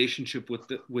that relationship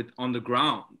with on the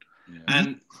ground. Yeah.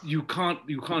 And you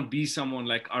can't be someone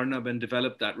like Arnab and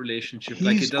develop that relationship.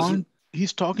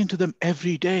 He's talking to them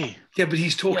every day. Yeah, but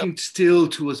he's talking still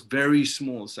to a very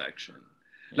small section.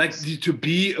 Yes. Like, to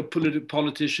be a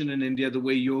politician in India the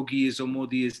way Yogi is or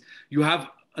Modi is, you have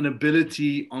an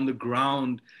ability on the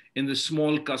ground in the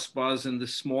small kasbas and the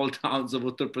small towns of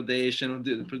Uttar Pradesh and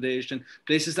Madhya Pradesh and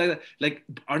places like that. Like,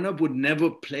 Arnab would never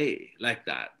play like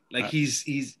that. Like, he's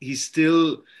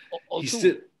still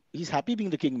he's happy being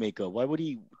the kingmaker. Why would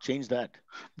he change that?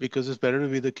 Because it's better to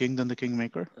be the king than the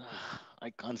kingmaker. I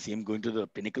can't see him going to the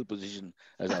pinnacle position,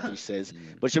 as Aatish says.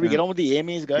 But should we get on with the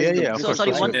AMAs, guys? Yeah. So,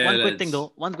 sorry, one quick thing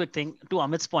though. One quick thing to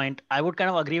Amit's point. I would kind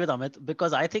of agree with Amit,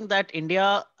 because I think that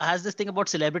India has this thing about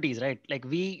celebrities, right? Like,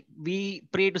 we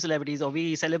pray to celebrities, or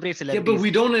we celebrate celebrities. Yeah, but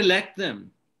we don't elect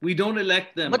them. But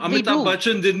Amitabh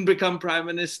Bachchan didn't become prime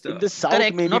minister. In the South,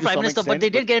 correct, maybe not prime minister, but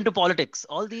they did get into politics.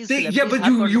 All these. But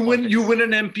you win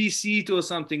an MP seat or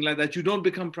something like that. You don't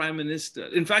become prime minister.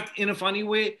 In fact, in a funny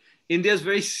way, India is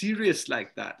very serious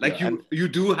like that. Like, you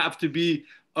do have to be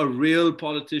a real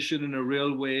politician in a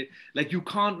real way. Like, you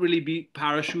can't really be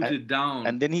parachuted down.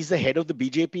 And then he's the head of the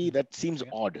BJP. That seems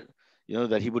odd.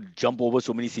 That he would jump over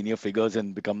so many senior figures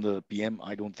and become the PM.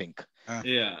 I don't think. I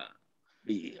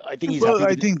think he's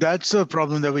I think that's a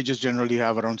problem that we just generally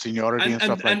have around seniority and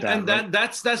stuff like that. And right?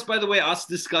 that's by the way, us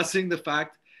discussing the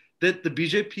fact that the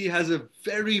BJP has a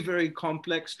very, very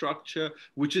complex structure,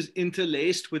 which is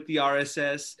interlaced with the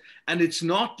RSS. And it's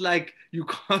not like you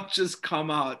can't just come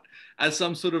out as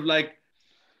some sort of like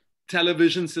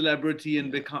television celebrity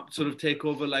and take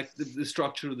over like the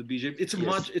structure of the BJP. It's a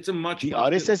much. The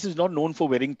RSS is not known for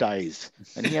wearing ties,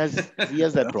 and he has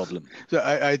that problem. So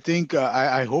I think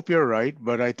I hope you're right,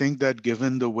 but I think that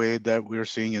given the way that we're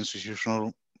seeing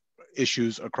institutional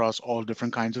issues across all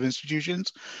different kinds of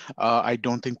institutions. I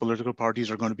don't think political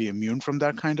parties are going to be immune from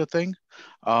that kind of thing.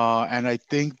 And I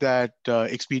think that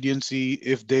expediency,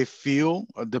 if they feel,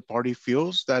 the party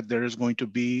feels that there is going to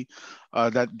be,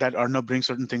 that Arnab brings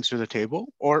certain things to the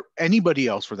table, or anybody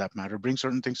else for that matter, brings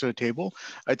certain things to the table,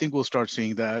 I think we'll start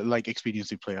seeing that like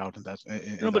expediency play out in that.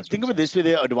 But think of it this way: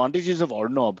 there are advantages of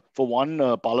Arnab. For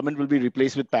one, Parliament will be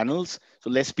replaced with panels, so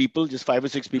less people, just 5 or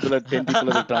 6 people at 10 people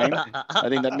at a time. I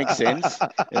think that makes sense.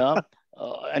 Yeah,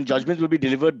 and judgments will be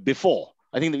delivered before.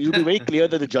 I think that you'll be very clear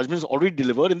that the judgment is already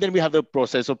delivered, and then we have the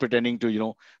process of pretending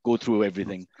to, go through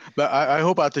everything. But I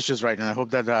hope Aatish is right, and I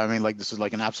hope that like this is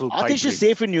like an absolute. Aatish is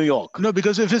safe in New York. No,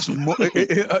 because if it's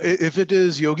if it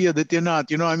is Yogi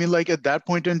Adityanath, like at that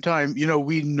point in time,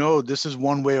 we know this is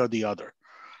one way or the other,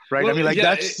 right? Well, like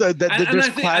that's there's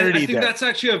clarity there. I think that's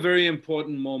actually a very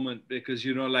important moment because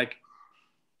like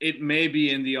it may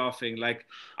be in the offing. Like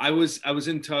I was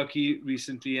in Turkey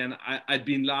recently, and I'd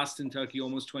been last in Turkey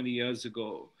almost 20 years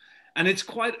ago. And it's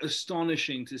quite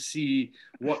astonishing to see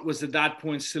what was at that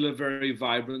point still a very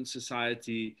vibrant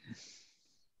society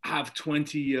have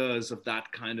 20 years of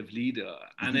that kind of leader.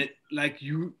 And it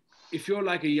if you're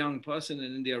like a young person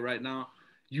in India right now,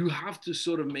 you have to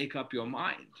sort of make up your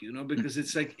mind, because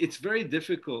it's very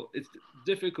difficult. It's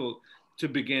difficult to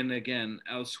begin again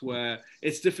elsewhere.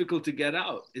 It's difficult to get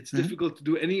out. It's difficult to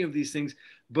do any of these things.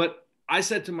 But I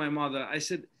said to my mother, I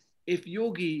said, if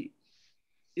Yogi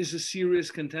is a serious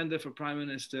contender for prime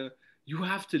minister, you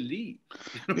have to leave.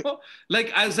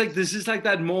 Like I was like, this is like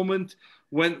that moment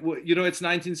when it's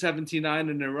 1979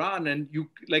 in Iran, and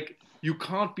you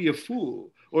can't be a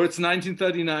fool. Or it's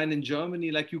 1939 in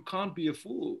Germany, like you can't be a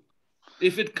fool.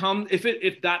 If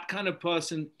that kind of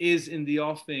person is in the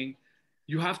offing,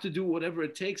 you have to do whatever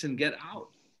it takes and get out.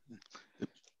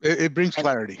 It brings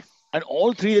clarity. And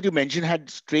all three that you mentioned had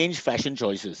strange fashion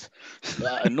choices.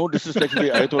 No disrespect to the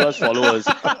Ayatollah's followers,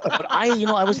 but I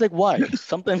was like, why?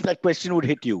 Sometimes that question would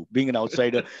hit you, being an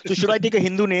outsider. So should I take a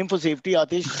Hindu name for safety,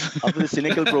 Aatish, after the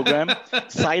cynical program?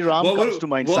 Sai Ram comes to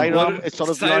mind. Sai Ram, it's sort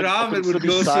of Sai Ram, it would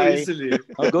go so easily.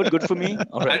 Good for me.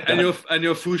 All right. And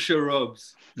your fuchsia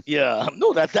robes. Yeah,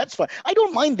 no, that's fine. I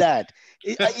don't mind that.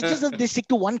 It's just that they stick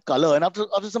to one color, and after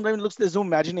some time, there's no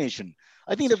imagination.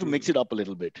 I think you have to mix it up a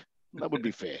little bit. That would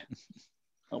be fair.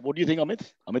 What do you think,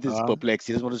 Amit? Amit is perplexed.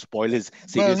 He doesn't want to spoil his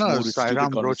serious mood.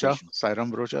 Sairam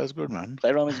Brocha is good, man.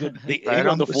 Sairam is good.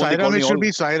 Sairam, it should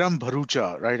be Sairam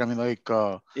Bharucha, right? I mean, like...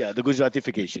 yeah, the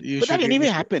Gujaratification. But that anyway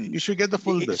happened. You should get the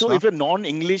full list. So if a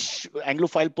non-English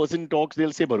Anglophile person talks,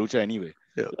 they'll say Bharucha anyway.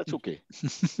 Yeah. That's okay.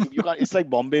 You can't. It's like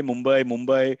Bombay,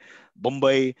 Mumbai,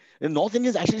 Bombay. And North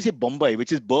Indians actually say Bombay,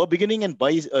 which is Bur beginning and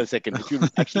Bai second. If you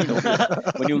actually know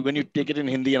when you take it in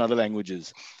Hindi and other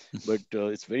languages, but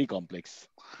it's very complex.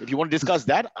 If you want to discuss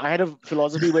that, I had a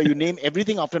philosophy where you name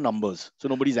everything after numbers, so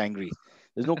nobody's angry.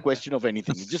 There's no question of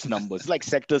anything. It's just numbers. It's like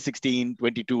sector 16,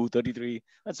 22, 33.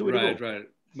 That's the way to go. Right.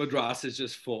 Madras is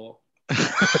just 4. We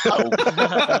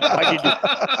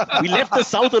left the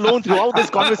South alone throughout this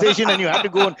conversation, and you have to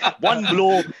go on one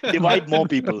blow, divide more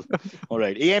people. All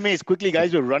right. AMAs, quickly,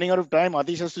 guys. We're running out of time.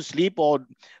 Aatish has to sleep or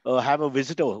have a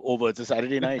visitor over. It's a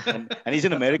Saturday night, and he's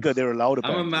in America. They're allowed.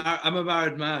 Apparently. I'm a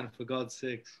married man, for God's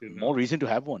sakes. More reason to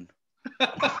have one.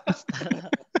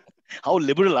 How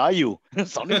liberal are you?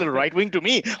 Sounding a little right wing to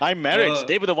me. I'm married.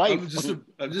 Stay with a wife.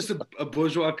 I'm just a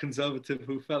bourgeois conservative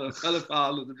who fell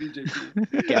afoul of the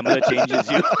BJP. Camera changes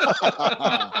you.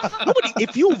 No, but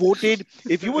if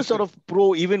you were sort of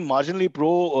even marginally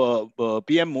pro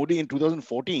PM Modi in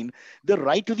 2014, the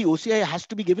right to the OCI has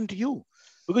to be given to you.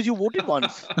 Because you voted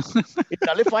once. It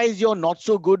nullifies your not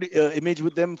so good image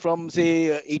with them from,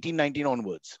 say, 18, 19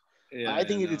 onwards. Yeah, I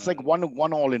think it's like one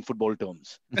all in football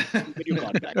terms. You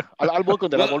can't back. I'll work on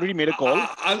that. Well, I've already made a call.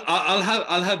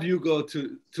 I'll have you go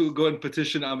to go and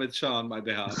petition Amit Shah on my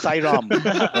behalf. Sairam.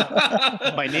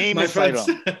 My name is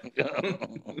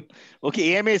Sairam.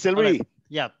 Okay, AMA Silvery. Right.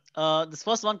 Yeah. This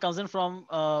first one comes in from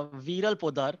Viral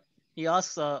Podar. He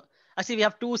asks, actually we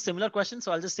have two similar questions,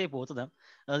 so I'll just say both of them.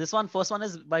 First one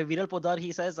is by Viral Podar.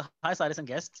 He says, hi Cyrus and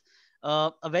guests.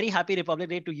 A very happy Republic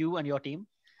Day to you and your team.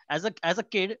 As a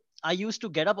kid, I used to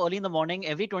get up early in the morning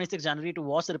every 26th January to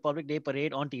watch the Republic Day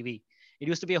parade on TV. It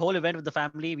used to be a whole event with the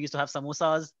family. We used to have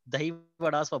samosas, dahi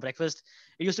vadas for breakfast.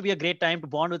 It used to be a great time to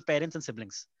bond with parents and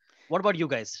siblings. What about you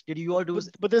guys? Did you all do?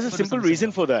 But there's a simple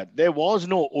reason for that. There was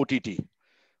no OTT.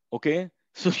 Okay.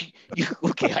 So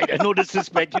okay, no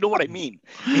disrespect. You know what I mean.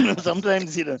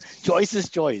 Sometimes choice is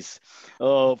choice.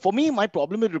 For me, my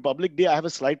problem with Republic Day, I have a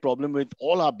slight problem with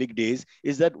all our big days.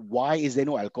 Is that why is there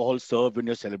no alcohol served when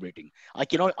you're celebrating? I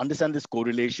cannot understand this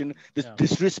correlation, this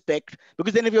disrespect.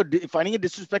 Because then, if you're finding it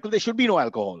disrespectful, there should be no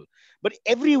alcohol. But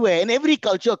everywhere, in every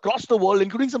culture across the world,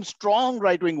 including some strong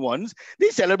right-wing ones,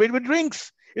 they celebrate with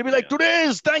drinks. It'll be like today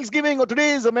is Thanksgiving or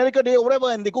today is America Day or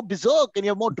whatever, and they go berserk, and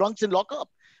you have more drunks in lockup.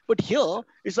 But here,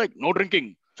 it's like no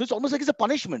drinking. So it's almost like it's a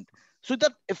punishment. So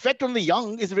that effect on the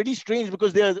young is really strange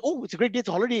because they're, oh, it's a great day, it's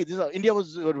a holiday. India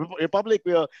was a republic,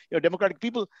 we are democratic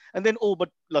people. And then, oh, but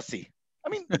lassi. I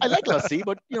mean, I like lassi,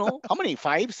 but how many?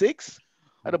 5, 6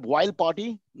 at a wild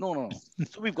party? No.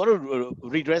 So we've got to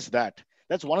redress that.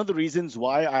 That's one of the reasons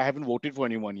why I haven't voted for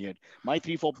anyone yet. My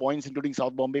 3-4 points, including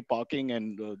South Bombay parking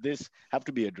and this, have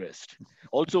to be addressed.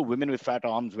 Also, women with fat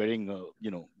arms wearing,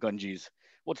 ganjis.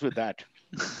 What's with that?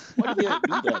 Why do they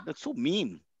do that? That's so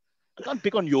mean. I can't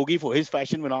pick on Yogi for his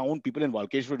fashion when our own people in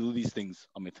Valkeshwar do these things.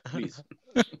 Amit, please.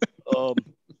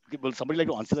 Will somebody like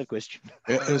to answer that question?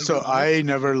 So I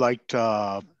never liked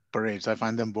parades. I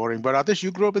find them boring. But Aatish, you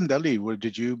grew up in Delhi.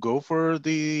 Did you go for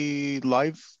the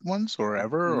live ones or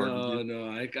ever?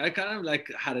 No. I kind of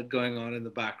like had it going on in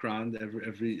the background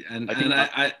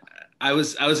I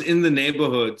was in the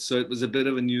neighborhood, so it was a bit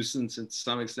of a nuisance to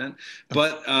some extent.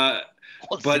 But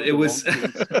it was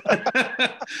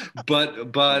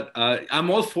but I'm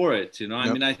all for it,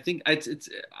 I mean, I think it's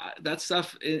that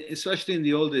stuff, especially in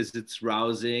the old days, it's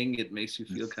rousing, it makes you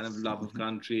feel kind of love of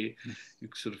country. You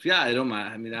sort of I don't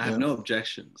mind. I mean, I have no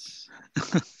objections.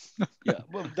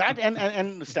 Well, that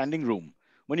and standing room.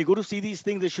 When you go to see these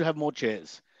things, they should have more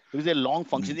chairs. Because they're long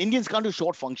functions. Indians can't do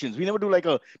short functions. We never do like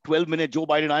a 12-minute Joe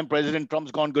Biden, I'm president, Trump's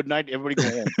gone, good night, everybody go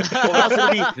home. For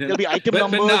us, there'll be item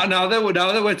numbers. But now that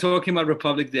we're talking about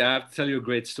Republic Day, I have to tell you a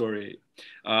great story.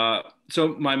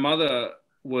 So my mother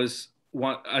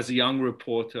as a young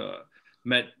reporter,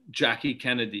 met Jackie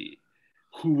Kennedy,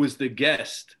 who was the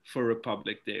guest for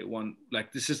Republic Day.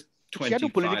 This is 25, she had no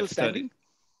political standing?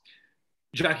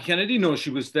 Jackie Kennedy? No, she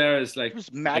was there as like, she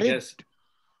was married? I guess,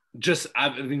 just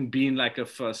having been like a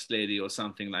first lady or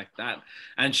something like that.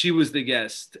 And she was the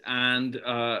guest. And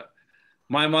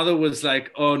my mother was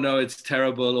like, oh no, it's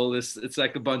terrible. All this, it's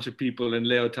like a bunch of people in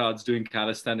leotards doing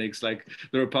calisthenics, like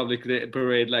the Republic Day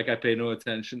parade, like I pay no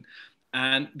attention.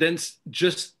 And then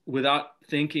just without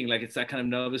thinking, like it's that kind of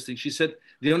nervous thing, she said,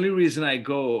 the only reason I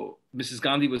go, Mrs.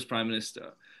 Gandhi was prime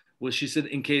minister, was she said,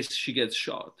 in case she gets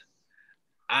shot.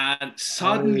 And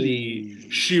suddenly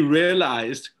she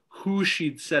realized who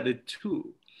she'd said it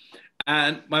to.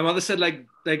 And my mother said like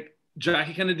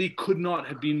Jackie Kennedy could not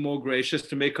have been more gracious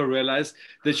to make her realize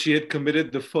that she had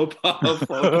committed the faux pas of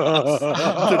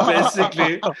to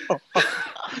basically.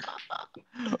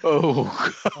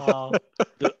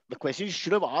 The question you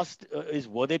should have asked is,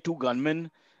 were there 2 gunmen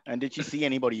and did she see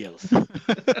anybody else?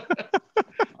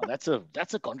 That's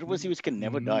a controversy which can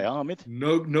never die, huh, Amit?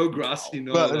 No grassy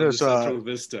knoll on the Central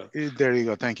Vista. There you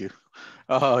go. Thank you.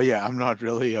 I'm not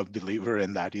really a believer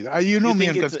in that either. You know me.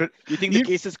 You think the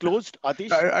case is closed,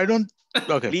 Aatish? I don't.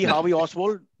 Okay. Lee Harvey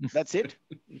Oswald. That's it.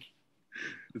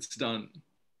 It's done.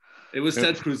 It was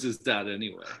Ted Cruz's dad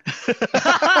anyway.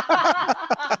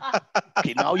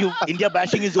 Okay, now India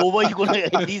bashing is over. You're gonna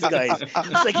hit these guys.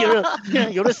 It's like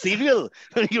you're a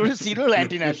serial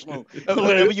anti-national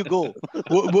wherever you go.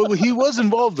 Well, he was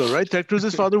involved though, right? Ted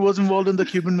Cruz's father was involved in the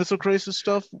Cuban Missile Crisis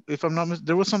stuff. If I'm not mistaken,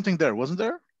 there was something there, wasn't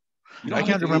there? I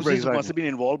can't remember exactly. Must have been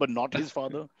involved, but not his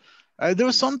father. There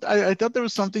was some. I thought there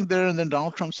was something there, and then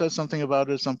Donald Trump said something about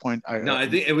it at some point. I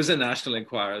think it was a National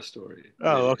Enquirer story.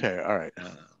 Oh, okay, all right.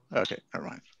 Okay, never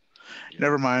mind.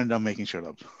 Never mind. I'm making shit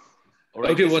up. All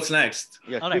right, okay, what's next?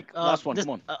 Yeah, all right. Last one. Come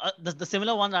on. The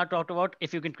similar one I talked about,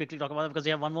 if you can quickly talk about it, because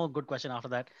we have one more good question after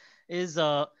that, is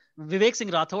Vivek Singh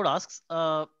Rathod asks,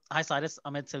 hi Cyrus,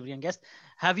 Amit, Sylvie and guest,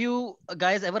 have you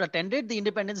guys ever attended the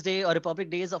Independence Day or Republic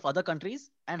Days of other countries?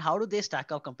 And how do they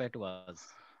stack up compared to us?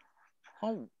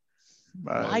 How?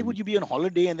 Why would you be on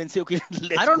holiday and then say, okay,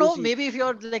 let's I don't know. Maybe if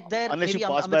you're like there, unless maybe you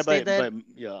pass Amit by there.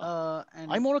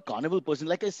 I'm more a carnival person.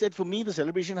 Like I said, for me, the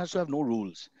celebration has to have no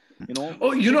rules.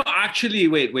 Oh, actually,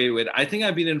 wait. I think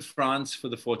I've been in France for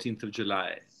the 14th of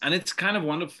July, and it's kind of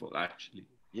wonderful, actually.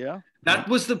 Yeah. That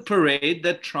was the parade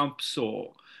that Trump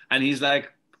saw, and he's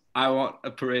like, I want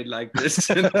a parade like this.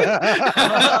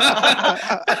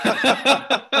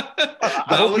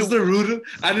 That was the root,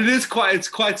 and it's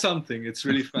quite something. It's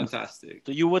really fantastic.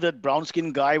 So you were that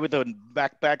brown-skinned guy with a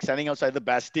backpack standing outside the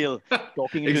Bastille,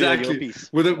 talking exactly. into your earpiece.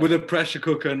 With a pressure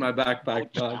cooker in my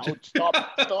backpack. Ouch,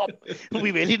 stop!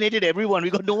 We've alienated everyone. We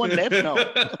got no one left now.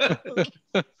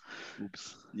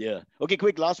 Oops. Yeah. Okay,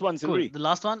 quick. Last one, Cool. Silvery. The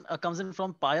last one comes in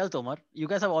from Payal Tomar. You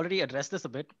guys have already addressed this a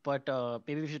bit, but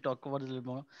maybe we should talk about it a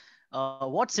little more.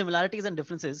 What similarities and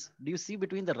differences do you see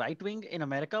between the right wing in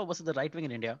America versus the right wing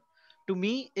in India? To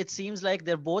me, it seems like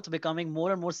they're both becoming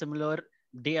more and more similar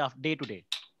day to day,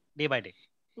 day by day.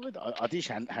 Let Atish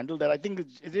handle that. I think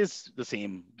it is the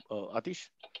same. Atish?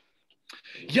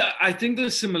 Yeah, I think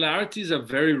the similarities are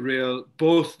very real.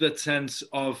 Both that sense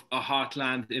of a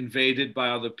heartland invaded by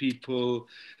other people,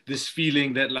 this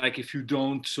feeling that like if you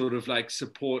don't sort of like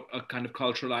support a kind of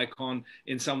cultural icon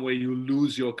in some way, you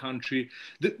lose your country.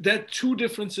 There are two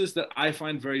differences that I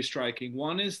find very striking.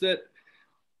 One is that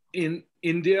in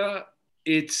India,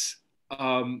 it's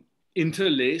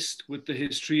interlaced with the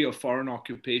history of foreign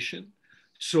occupation.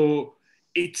 So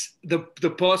it's the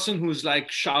person who's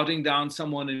like shouting down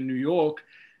someone in New York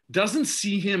doesn't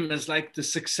see him as like the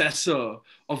successor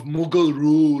of Mughal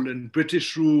rule and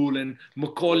British rule and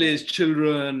Macaulay's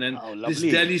children and this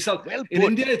Delhi South. Well in put.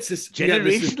 India, it's this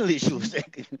generational issues.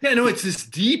 Yeah, no, it's this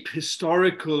deep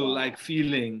historical like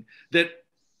feeling that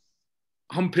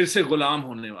hum phir se gulam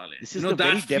hone wale. This is the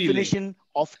very definition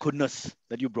of goodness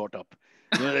that you brought up.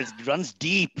 It runs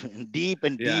deep and deep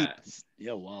and deep.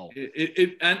 Yeah, wow.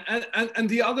 And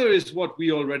the other is what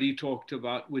we already talked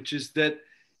about, which is that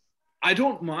I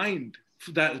don't mind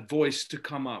for that voice to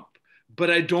come up,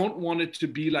 but I don't want it to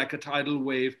be like a tidal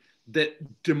wave that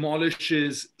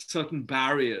demolishes certain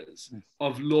barriers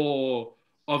of law,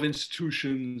 of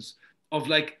institutions, of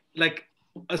like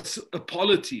a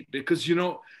polity, because, you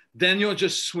know, then you're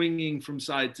just swinging from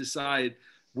side to side.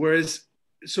 Whereas,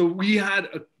 so we had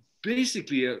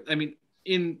basically,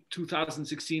 in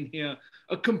 2016 here,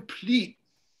 a complete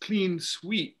clean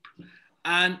sweep.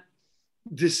 And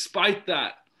despite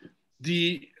that,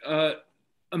 the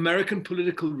American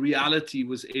political reality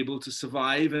was able to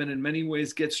survive and in many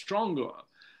ways get stronger.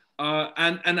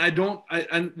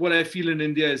 And what I feel in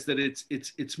India is that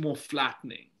it's more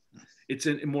flattening. It's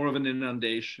more of an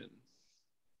inundation.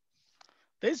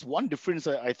 There's one difference,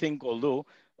 I think, although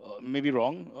maybe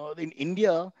wrong. In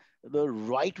India, the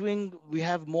right wing, we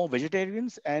have more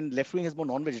vegetarians and left wing has more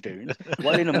non-vegetarians.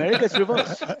 While in America, it's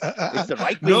reverse. It's the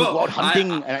right wing who go out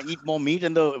hunting and eat more meat,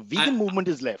 and the vegan movement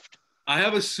is left. I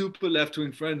have a super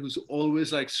left-wing friend who's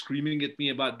always like screaming at me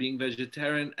about being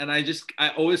vegetarian. And I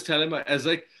always tell him, as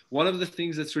like, one of the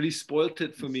things that's really spoiled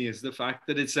it for me is the fact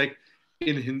that it's like,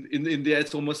 in India,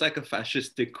 it's almost like a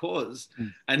fascistic cause.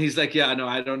 And he's like, yeah, no,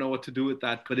 I don't know what to do with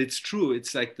that. But it's true.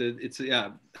 It's like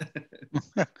yeah.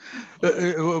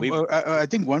 I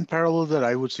think one parallel that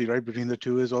I would see right between the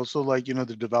two is also like, you know,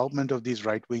 the development of these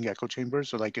right-wing echo chambers.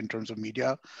 So like in terms of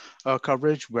media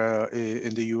coverage, where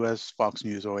in the US, Fox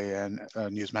News, OAN,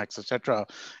 Newsmax, etc.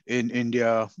 In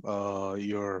India,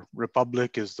 your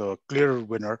Republic is the clear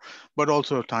winner, but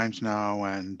also Times Now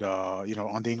and, you know,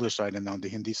 on the English side and on the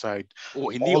Hindi side,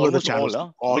 Hindi, all of the almost channels,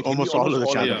 all, huh? almost all of the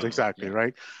channels, exactly,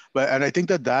 right? And I think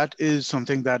that is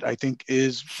something that I think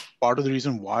is part of the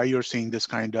reason why you're seeing this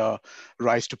kind of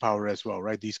rise to power as well,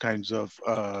 right? These kinds of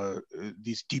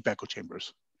these deep echo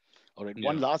chambers. All right,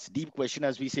 one last deep question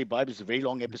as we say bye. It's a very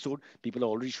long episode. People are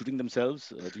already shooting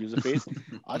themselves, to use a phrase.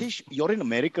 Aatish, you're in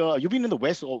America. You've been in the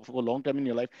West for a long time in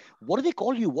your life. What do they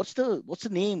call you? What's the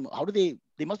name? How do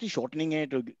they must be shortening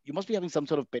it, or you must be having some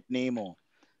sort of pet name or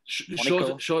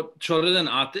shorter than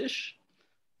Aatish?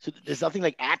 So there's nothing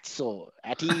like Ats or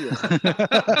Atty? Because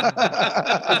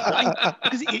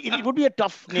it would be a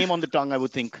tough name on the tongue, I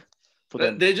would think, for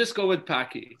them. They just go with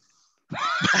Paki.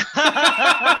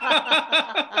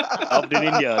 Loved in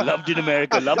India, loved in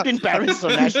America, loved in Paris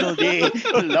on National Day,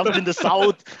 loved in the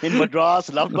South, in Madras,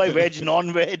 loved by veg,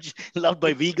 non-veg, loved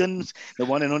by vegans, the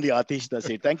one and only Aatish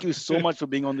Taseer. Thank you so much for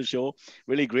being on the show.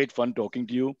 Really great fun talking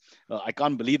to you. I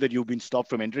can't believe that you've been stopped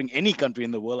from entering any country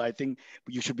in the world. I think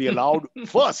you should be allowed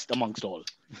first amongst all.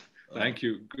 Thank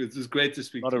you. It was great to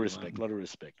speak to you. A lot of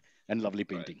respect. And lovely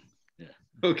painting. Right.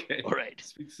 Yeah. Okay. All right.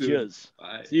 Speak soon. Cheers.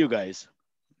 Bye. See you guys.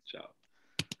 Ciao.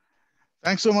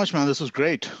 Thanks so much, man. This was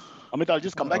great. Amit, I'll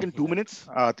just come back in 2 minutes.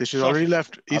 This is already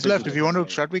left. He's left. If you want to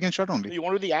shut, we can shut only. You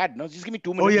want to do the ad? No, just give me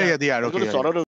 2 minutes. Oh, yeah, the ad. Okay.